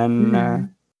 and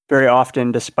then very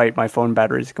often, despite my phone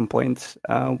battery's complaints,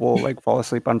 we'll like fall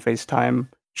asleep on FaceTime.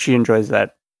 She enjoys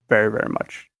that very, very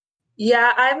much.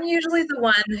 Yeah, I'm usually the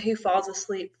one who falls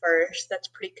asleep first. That's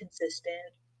pretty consistent.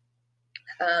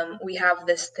 We have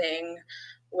this thing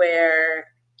where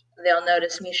they'll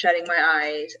notice me shutting my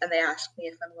eyes and they ask me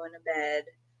if I'm going to bed.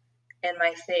 And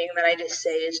my thing that I just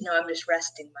say is, no, I'm just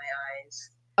resting my eyes.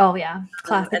 Oh, yeah.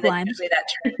 Classic and then line. usually that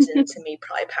turns into me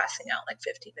probably passing out like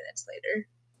 15 minutes later.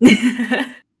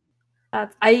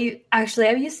 I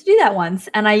used to do that once,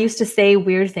 and I used to say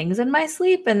weird things in my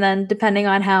sleep, and then depending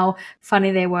on how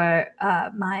funny they were,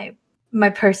 my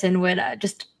person would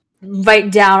just write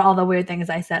down all the weird things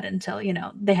I said until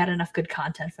they had enough good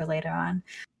content for later on.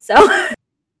 So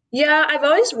yeah, I've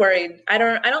always worried. I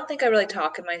don't think I really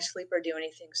talk in my sleep or do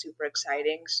anything super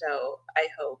exciting. So I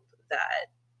hope that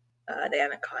they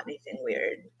haven't caught anything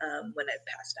weird when I've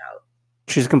passed out.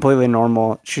 She's completely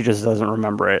normal. She just doesn't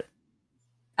remember it.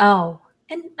 Oh,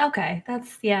 and okay,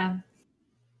 that's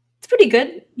it's pretty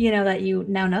good. That you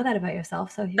now know that about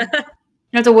yourself, so you don't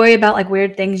have to worry about like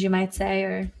weird things you might say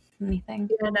or anything.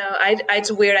 Yeah, no,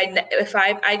 it's weird. If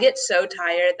I get so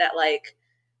tired that like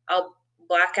I'll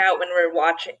black out when we're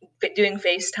doing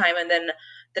FaceTime, and then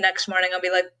the next morning I'll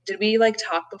be like, did we like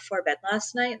talk before bed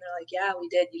last night? And they're like, yeah, we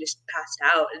did. You just passed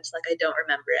out. And it's like I don't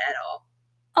remember it at all.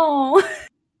 Oh.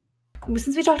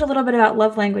 Since we talked a little bit about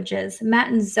love languages, Matt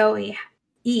and Zoe,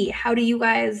 how do you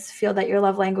guys feel that your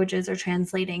love languages are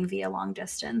translating via long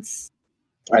distance?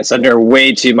 I send her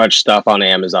way too much stuff on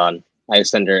Amazon. I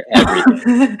send her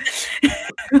everything.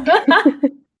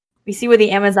 We see where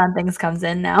the Amazon things comes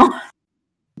in now.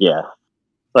 Yeah.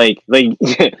 Like I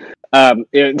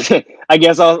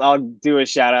guess I'll do a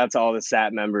shout out to all the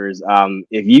SAT members.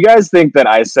 If you guys think that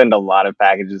I send a lot of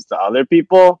packages to other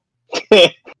people,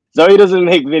 Zoe doesn't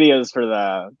make videos for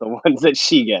the ones that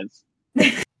she gets.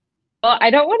 Well,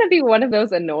 I don't want to be one of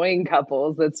those annoying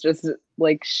couples that's just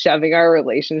like shoving our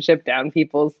relationship down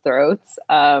people's throats.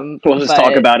 We'll just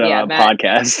talk about it on a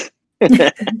podcast.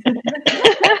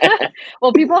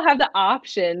 Well, people have the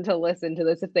option to listen to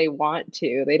this if they want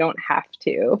to. They don't have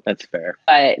to. That's fair.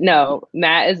 But no,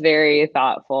 Matt is very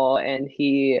thoughtful, and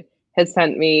he has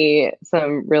sent me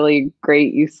some really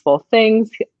great, useful things,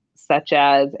 such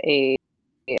as a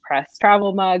press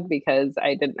travel mug because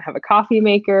I didn't have a coffee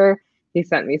maker. He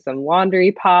sent me some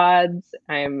laundry pods.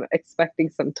 I'm expecting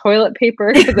some toilet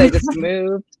paper because I just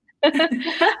moved.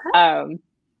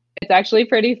 It's actually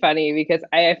pretty funny because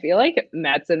I feel like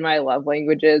Matt's and my love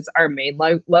languages, our main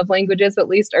love languages at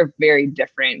least, are very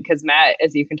different because Matt,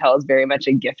 as you can tell, is very much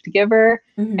a gift giver,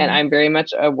 and I'm very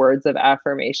much a words of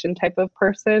affirmation type of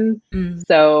person.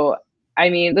 So, I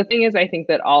mean, the thing is, I think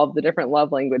that all of the different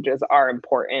love languages are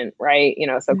important, right?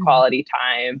 So quality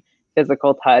time,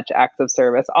 physical touch, acts of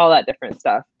service, all that different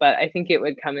stuff. But I think it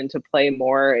would come into play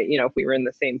more, if we were in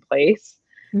the same place.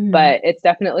 But it's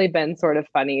definitely been sort of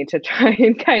funny to try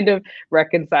and kind of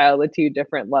reconcile the two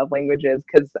different love languages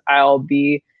because I'll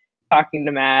be talking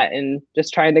to Matt and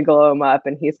just trying to glow him up.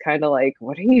 And he's kind of like,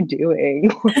 what are you doing?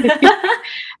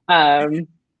 And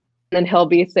then he'll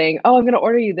be saying, oh, I'm going to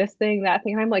order you this thing, that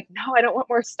thing. And I'm like, no, I don't want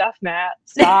more stuff, Matt.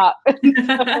 Stop.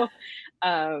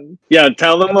 Yeah,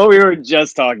 tell them what we were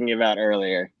just talking about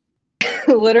earlier.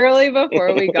 Literally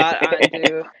before we got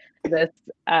onto this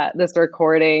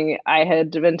recording, I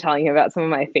had been telling him about some of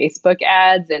my Facebook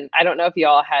ads, and I don't know if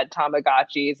y'all had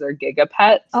Tamagotchis or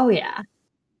Gigapets. Oh yeah.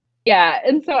 Yeah,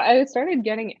 and so I started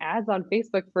getting ads on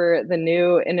Facebook for the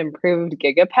new and improved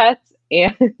Gigapets,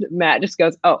 and Matt just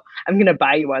goes, "Oh, I'm gonna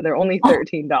buy you one. They're only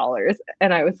 $13."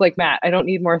 And I was like, "Matt, I don't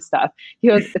need more stuff." He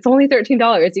goes, "It's only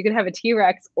 $13. You can have a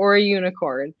T-Rex or a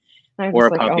unicorn." And I'm Or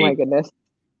just a like, "Oh puppy. my goodness."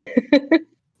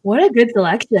 What a good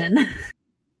selection.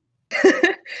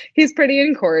 He's pretty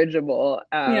incorrigible.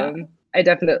 Yeah. I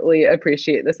definitely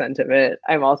appreciate the sentiment.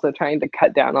 I'm also trying to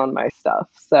cut down on my stuff.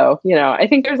 So, I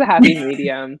think there's a happy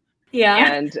medium.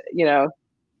 Yeah. And, Yeah,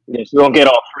 she won't get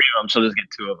all 3 of them. She'll just get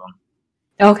 2 of them.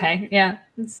 Okay. Yeah.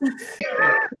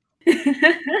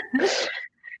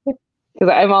 because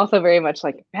I'm also very much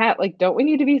like, Matt, like, don't we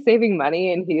need to be saving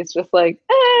money? And he's just like,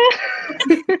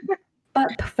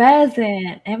 But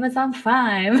present, Amazon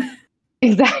Prime.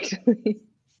 Exactly.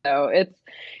 So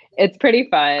it's pretty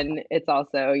fun. It's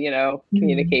also,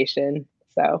 communication.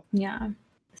 So Yeah.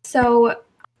 So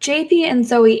JP and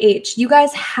Zoe H, you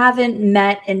guys haven't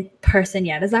met in person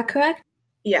yet. Is that correct?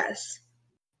 Yes.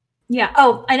 Yeah.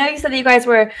 Oh, I know you said that you guys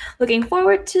were looking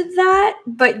forward to that,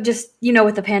 but just,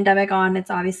 with the pandemic on, it's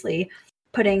obviously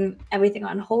putting everything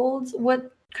on hold. Where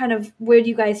do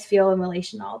you guys feel in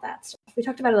relation to all that stuff? We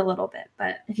talked about it a little bit,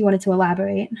 but if you wanted to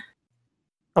elaborate.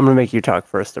 I'm gonna make you talk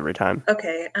first every time.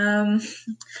 Okay.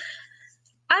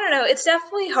 I don't know. It's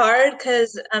definitely hard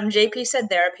because JP said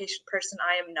they're a patient person.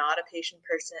 I am not a patient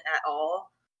person at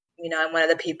all. I'm one of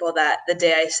the people that the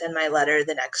day I send my letter,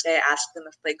 the next day I ask them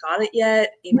if they got it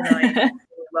yet, even though I know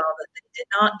really well that they did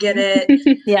not get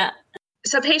it. Yeah.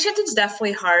 So patience is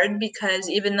definitely hard because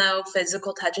even though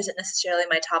physical touch isn't necessarily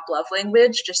my top love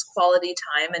language, just quality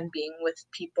time and being with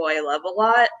people I love a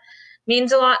lot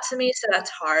means a lot to me. So that's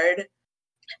hard.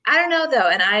 I don't know though,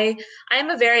 and I'm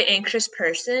a very anxious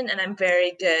person, and I'm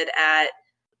very good at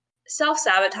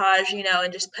self-sabotage,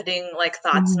 and just putting like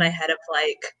thoughts in my head of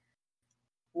like,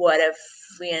 what if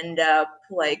we end up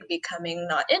like becoming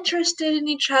not interested in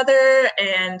each other,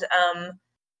 and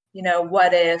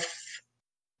what if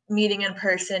meeting in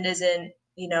person isn't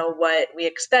what we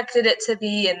expected it to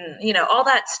be, and all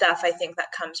that stuff. I think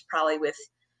that comes probably with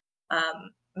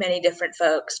many different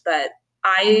folks, but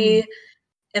I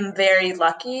am very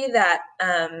lucky that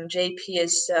JP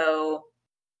is so,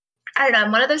 I don't know,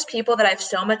 I'm one of those people that I have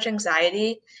so much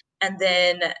anxiety, and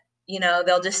then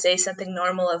they'll just say something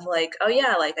normal of like, oh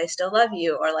yeah, like I still love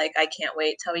you, or like I can't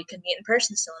wait till we can meet in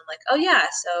person still. I'm like, oh yeah,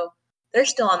 so they're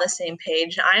still on the same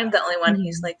page. I am the only one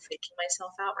who's like faking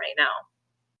myself out right now.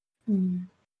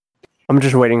 I'm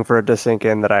just waiting for it to sink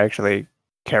in that I actually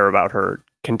care about her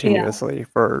continuously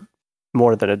for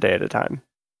more than a day at a time.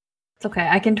 It's okay.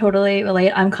 I can totally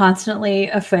relate. I'm constantly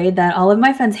afraid that all of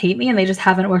my friends hate me and they just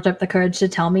haven't worked up the courage to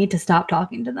tell me to stop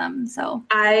talking to them. So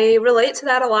I relate to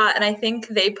that a lot. And I think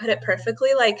they put it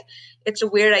perfectly. Like, it's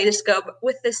weird. I just go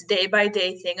with this day by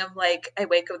day thing of like, I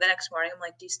wake up the next morning, I'm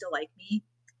like, do you still like me?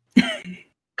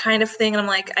 kind of thing. And I'm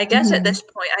like, I guess at this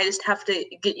point, I just have to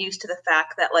get used to the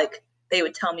fact that like they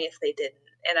would tell me if they didn't.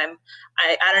 And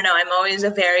I don't know. I'm always a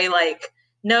very like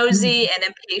nosy and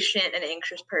impatient and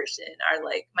anxious person are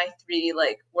like my 3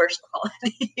 like worst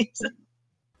qualities.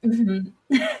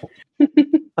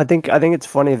 I think it's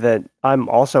funny that I'm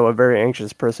also a very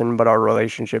anxious person, but our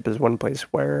relationship is one place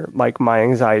where like my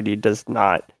anxiety does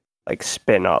not like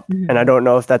spin up. And I don't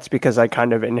know if that's because I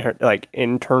kind of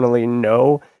internally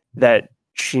know that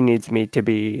she needs me to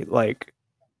be like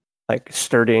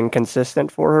sturdy and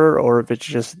consistent for her, or if it's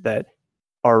just that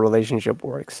our relationship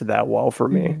works that well for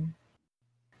me.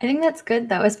 I think that's good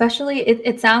though, especially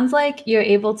it sounds like you're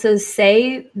able to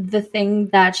say the thing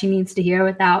that she needs to hear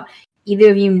without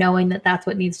either of you knowing that that's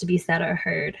what needs to be said or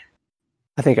heard.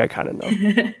 I think I kind of know.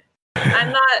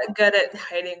 I'm not good at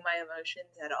hiding my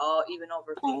emotions at all, even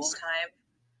over FaceTime.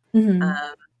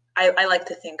 I like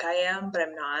to think I am, but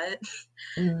I'm not.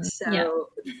 So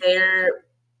they're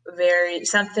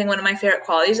one of my favorite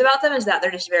qualities about them is that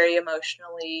they're just very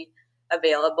emotionally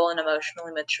available and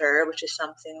emotionally mature, which is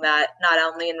something that not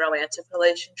only in romantic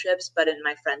relationships, but in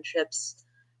my friendships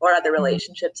or other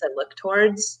relationships I look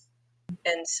towards.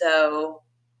 And so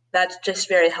that's just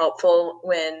very helpful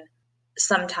when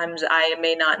sometimes I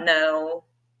may not know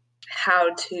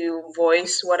how to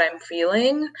voice what I'm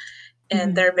feeling.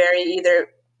 And they're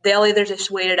they'll either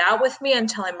just wait it out with me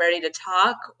until I'm ready to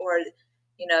talk, or,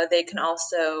 they can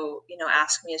also,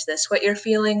 ask me, is this what you're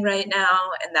feeling right now?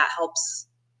 And that helps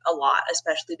a lot,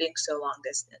 especially being so long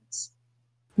distance.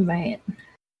 Right.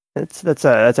 That's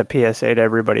a PSA to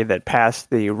everybody that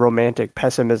past the romantic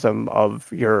pessimism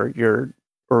of your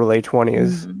early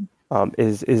 20s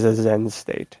is a Zen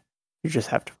state. You just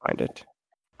have to find it.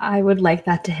 I would like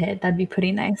that to hit. That'd be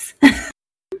pretty nice.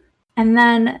 And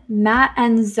then Matt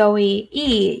and Zoe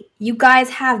E, you guys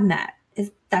have met.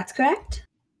 That's correct?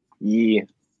 Yeah.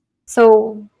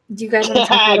 So do you guys want to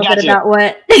talk a little bit about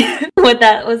what what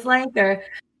that was like, or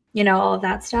all of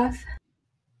that stuff?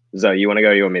 Zoe, you want to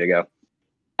go? You want me to go?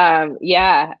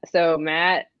 Yeah. So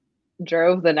Matt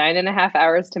drove the 9.5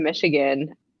 hours to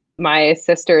Michigan. My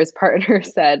sister's partner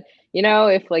said,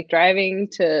 if like driving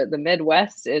to the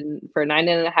Midwest for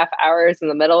 9.5 hours in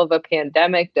the middle of a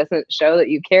pandemic doesn't show that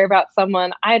you care about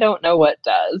someone, I don't know what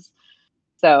does.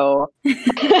 So,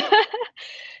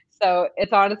 so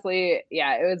it's honestly,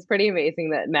 it was pretty amazing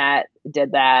that Matt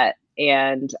did that.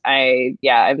 And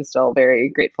I'm still very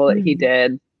grateful that he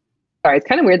did. Sorry, it's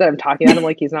kind of weird that I'm talking about him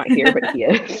like he's not here, but he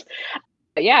is.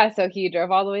 But yeah, so he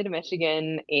drove all the way to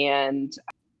Michigan, and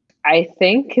I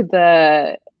think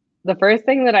the first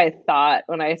thing that I thought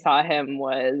when I saw him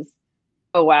was,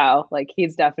 oh wow, like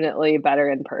he's definitely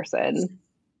better in person.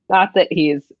 Not that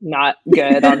he's not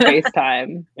good on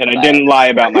FaceTime. And I didn't lie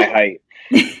about my height.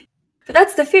 But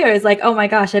that's the fear, is like, oh my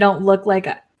gosh, I don't look like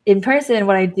in person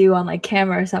what I do on like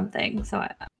camera or something. So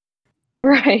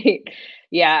Right.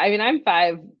 Yeah, I mean, I'm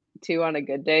 5'2" on a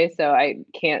good day, so I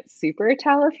can't super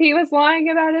tell if he was lying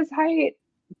about his height.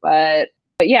 But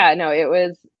yeah, no, it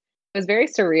was very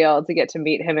surreal to get to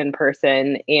meet him in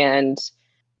person. And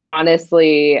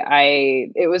honestly,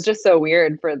 it was just so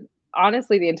weird for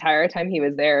honestly the entire time he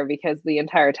was there, because the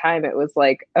entire time it was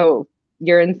like, oh,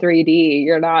 you're in 3D,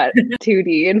 you're not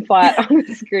 2D and flat on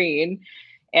the screen.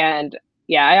 And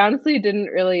yeah, I honestly didn't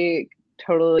really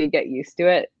totally get used to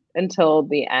it until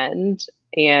the end.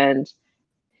 And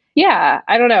yeah,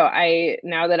 I don't know.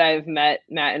 Now that I've met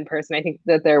Matt in person, I think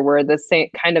that there were the same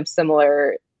kind of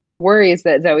similar worries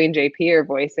that Zoe and JP are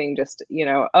voicing. Just,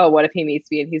 oh, what if he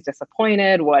meets me and he's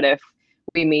disappointed? What if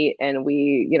we meet and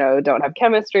we, don't have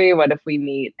chemistry? What if we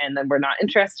meet and then we're not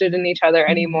interested in each other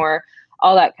anymore?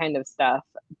 All that kind of stuff.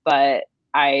 But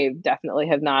I definitely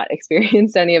have not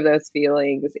experienced any of those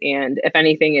feelings. And if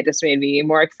anything, it just made me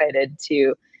more excited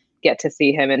to get to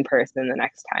see him in person the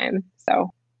next time.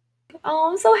 So.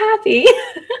 Oh, I'm so happy.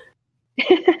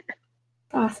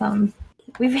 Awesome.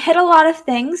 We've hit a lot of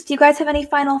things. Do you guys have any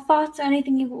final thoughts or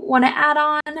anything you want to add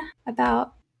on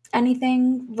about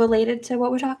anything related to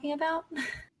what we're talking about? I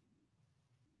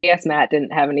guess Matt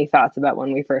didn't have any thoughts about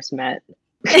when we first met.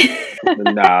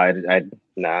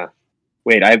 Nah.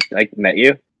 Wait, I met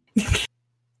you?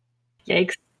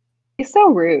 Yikes. He's so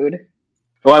rude.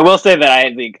 Well, I will say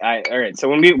that all right. So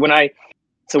when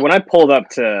I pulled up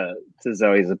to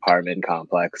Zoe's apartment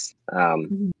complex,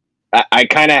 I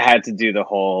kind of had to do the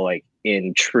whole, like,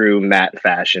 in true Matt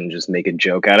fashion, just make a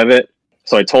joke out of it.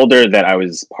 So I told her that I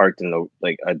was parked in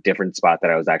a different spot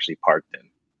that I was actually parked in.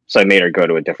 So I made her go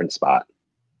to a different spot.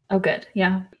 Oh, good.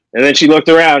 Yeah. And then she looked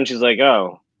around. She's like,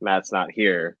 "Oh, Matt's not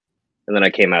here." And then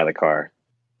I came out of the car,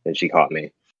 and she caught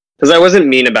me. Because I wasn't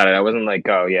mean about it. I wasn't like,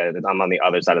 "Oh yeah, I'm on the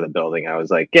other side of the building." I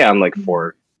was like, "Yeah, I'm like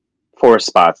four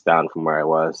spots down from where I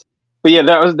was." But yeah,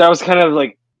 that was kind of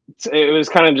like, it was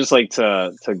kind of just like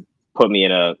to put me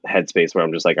in a headspace where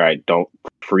I'm just like, all right, don't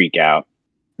freak out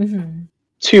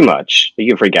too much. You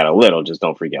can freak out a little, just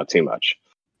don't freak out too much.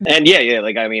 And yeah,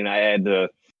 like, I mean, I had the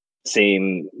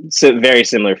very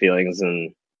similar feelings,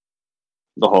 and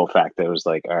the whole fact that it was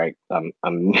like, all right,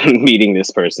 I'm meeting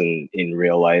this person in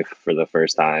real life for the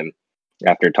first time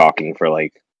after talking for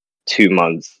like 2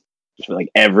 months, like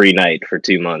every night for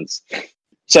 2 months.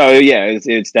 So yeah,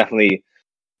 it's definitely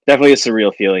a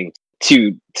surreal feeling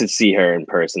to see her in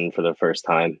person for the first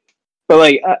time. But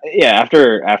like,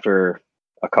 after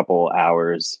a couple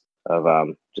hours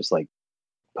of just like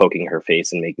poking her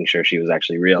face and making sure she was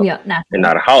actually real and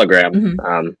not a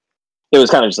hologram, it was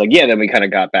kind of just like, then we kind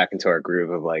of got back into our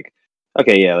groove of like,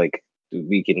 okay, yeah, like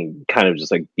we can kind of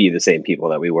just like be the same people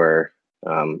that we were,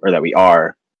 or that we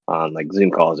are on like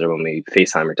Zoom calls or when we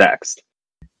FaceTime or text.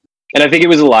 And I think it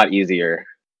was a lot easier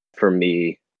for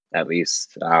me, at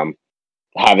least,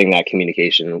 having that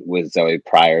communication with Zoe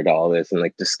prior to all this and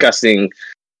like discussing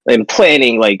and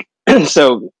planning, like,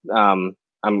 so I'm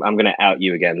gonna out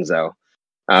you again, Zoe.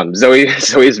 Zoe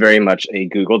is very much a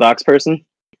Google Docs person.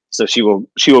 So she will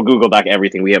Google Doc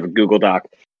everything. We have a Google Doc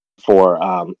for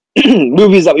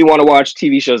movies that we want to watch,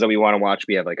 TV shows that we want to watch.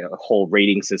 We have like a whole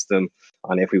rating system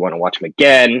on if we want to watch them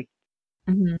again.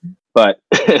 But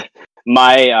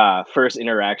my first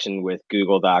interaction with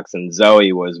Google Docs and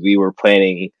Zoe was we were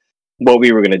planning what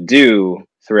we were going to do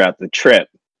throughout the trip,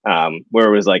 where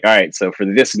it was like, all right, so for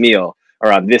this meal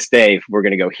or on this day, we're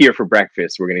going to go here for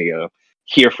breakfast, we're going to go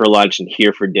here for lunch and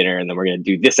here for dinner, and then we're going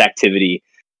to do this activity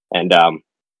and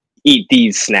eat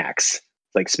these snacks,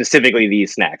 like specifically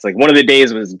these snacks. Like one of the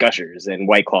days was Gushers and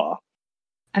White Claw.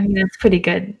 I mean, that's pretty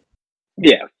good.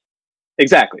 Yeah,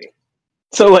 exactly.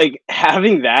 So like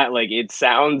having that, like it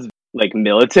sounds like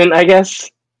militant, I guess,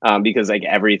 because like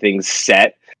everything's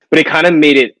set, but it kind of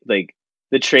made it like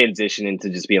the transition into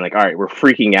just being like, all right, we're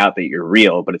freaking out that you're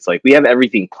real, but it's like we have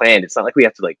everything planned. It's not like we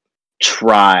have to like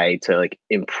try to like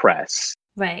impress.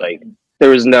 Right. Like there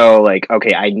was no like,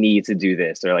 okay, I need to do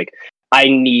this, or like I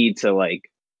need to like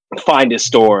find a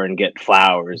store and get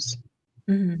flowers.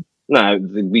 Mm-hmm. No,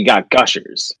 we got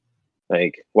gushers.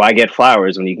 Like, why get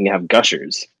flowers when you can have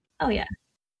gushers? Oh yeah.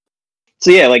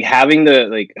 So yeah, like having the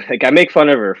like I make fun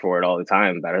of her for it all the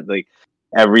time about it. Like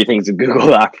everything's a Google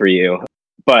Doc for you,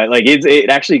 but like it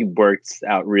actually worked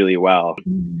out really well.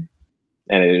 Mm-hmm.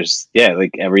 And it was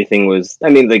like everything was. I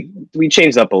mean, like we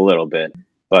changed up a little bit,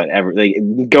 but like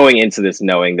going into this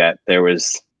knowing that there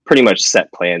was pretty much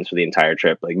set plans for the entire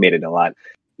trip, like made it a lot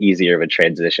easier of a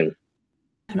transition.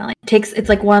 Definitely it's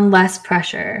like one less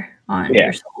pressure on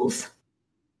your souls.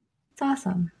 It's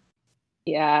awesome.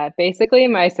 Yeah, basically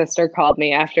my sister called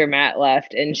me after Matt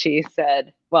left and she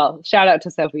said, well, shout out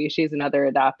to Sophie, she's another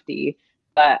adoptee,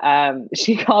 but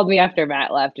she called me after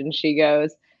Matt left and she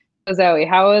goes, Zoe,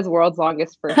 how was World's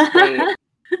Longest First Date?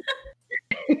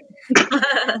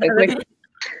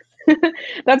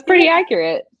 That's pretty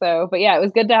accurate. So, but yeah, it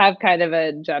was good to have kind of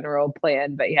a general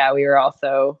plan, but yeah, we were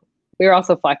also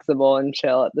flexible and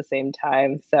chill at the same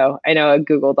time. So I know a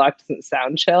Google Doc doesn't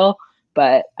sound chill,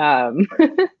 but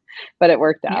but it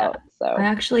worked out. So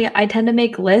I tend to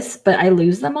make lists, but I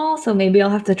lose them all. So maybe I'll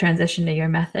have to transition to your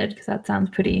method because that sounds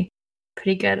pretty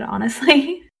good,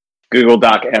 honestly. Google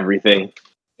Doc everything.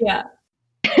 Yeah.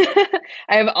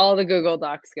 I have all the Google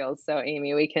Doc skills. So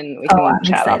Amy, we can I'm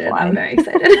chat excited. offline. I'm very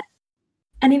excited.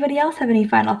 Anybody else have any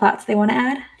final thoughts they want to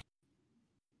add?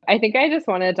 I think I just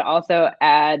wanted to also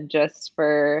add, just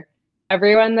for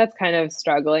everyone that's kind of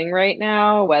struggling right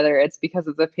now, whether it's because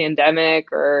of the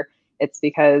pandemic or it's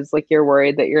because like you're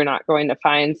worried that you're not going to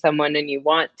find someone and you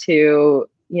want to,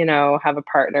 have a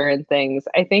partner and things.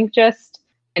 I think I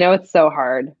know it's so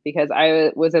hard because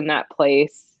I was in that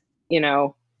place,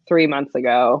 3 months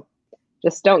ago.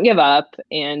 Just don't give up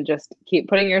and just keep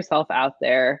putting yourself out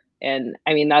there. And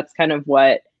I mean, that's kind of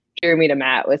what drew me to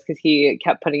Matt, was because he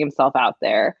kept putting himself out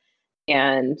there.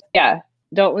 And yeah,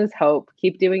 don't lose hope.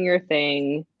 Keep doing your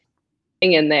thing,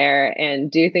 hang in there, and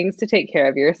do things to take care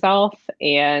of yourself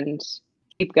and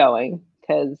keep going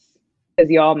because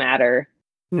you all matter.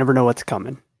 You never know what's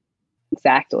coming.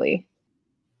 Exactly.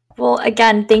 Well,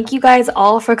 again, thank you guys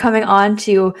all for coming on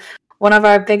to one of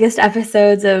our biggest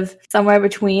episodes of Somewhere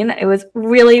Between. It was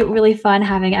really, really fun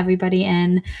having everybody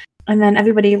in. And then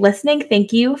everybody listening,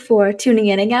 thank you for tuning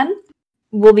in again.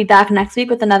 We'll be back next week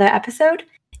with another episode.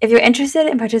 If you're interested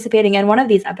in participating in one of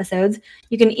these episodes,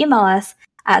 you can email us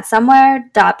at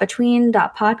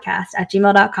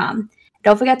somewhere.between.podcast@gmail.com.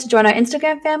 Don't forget to join our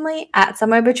Instagram family at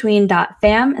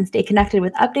somewherebetween.fam and stay connected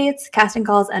with updates, casting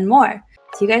calls, and more.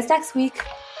 See you guys next week.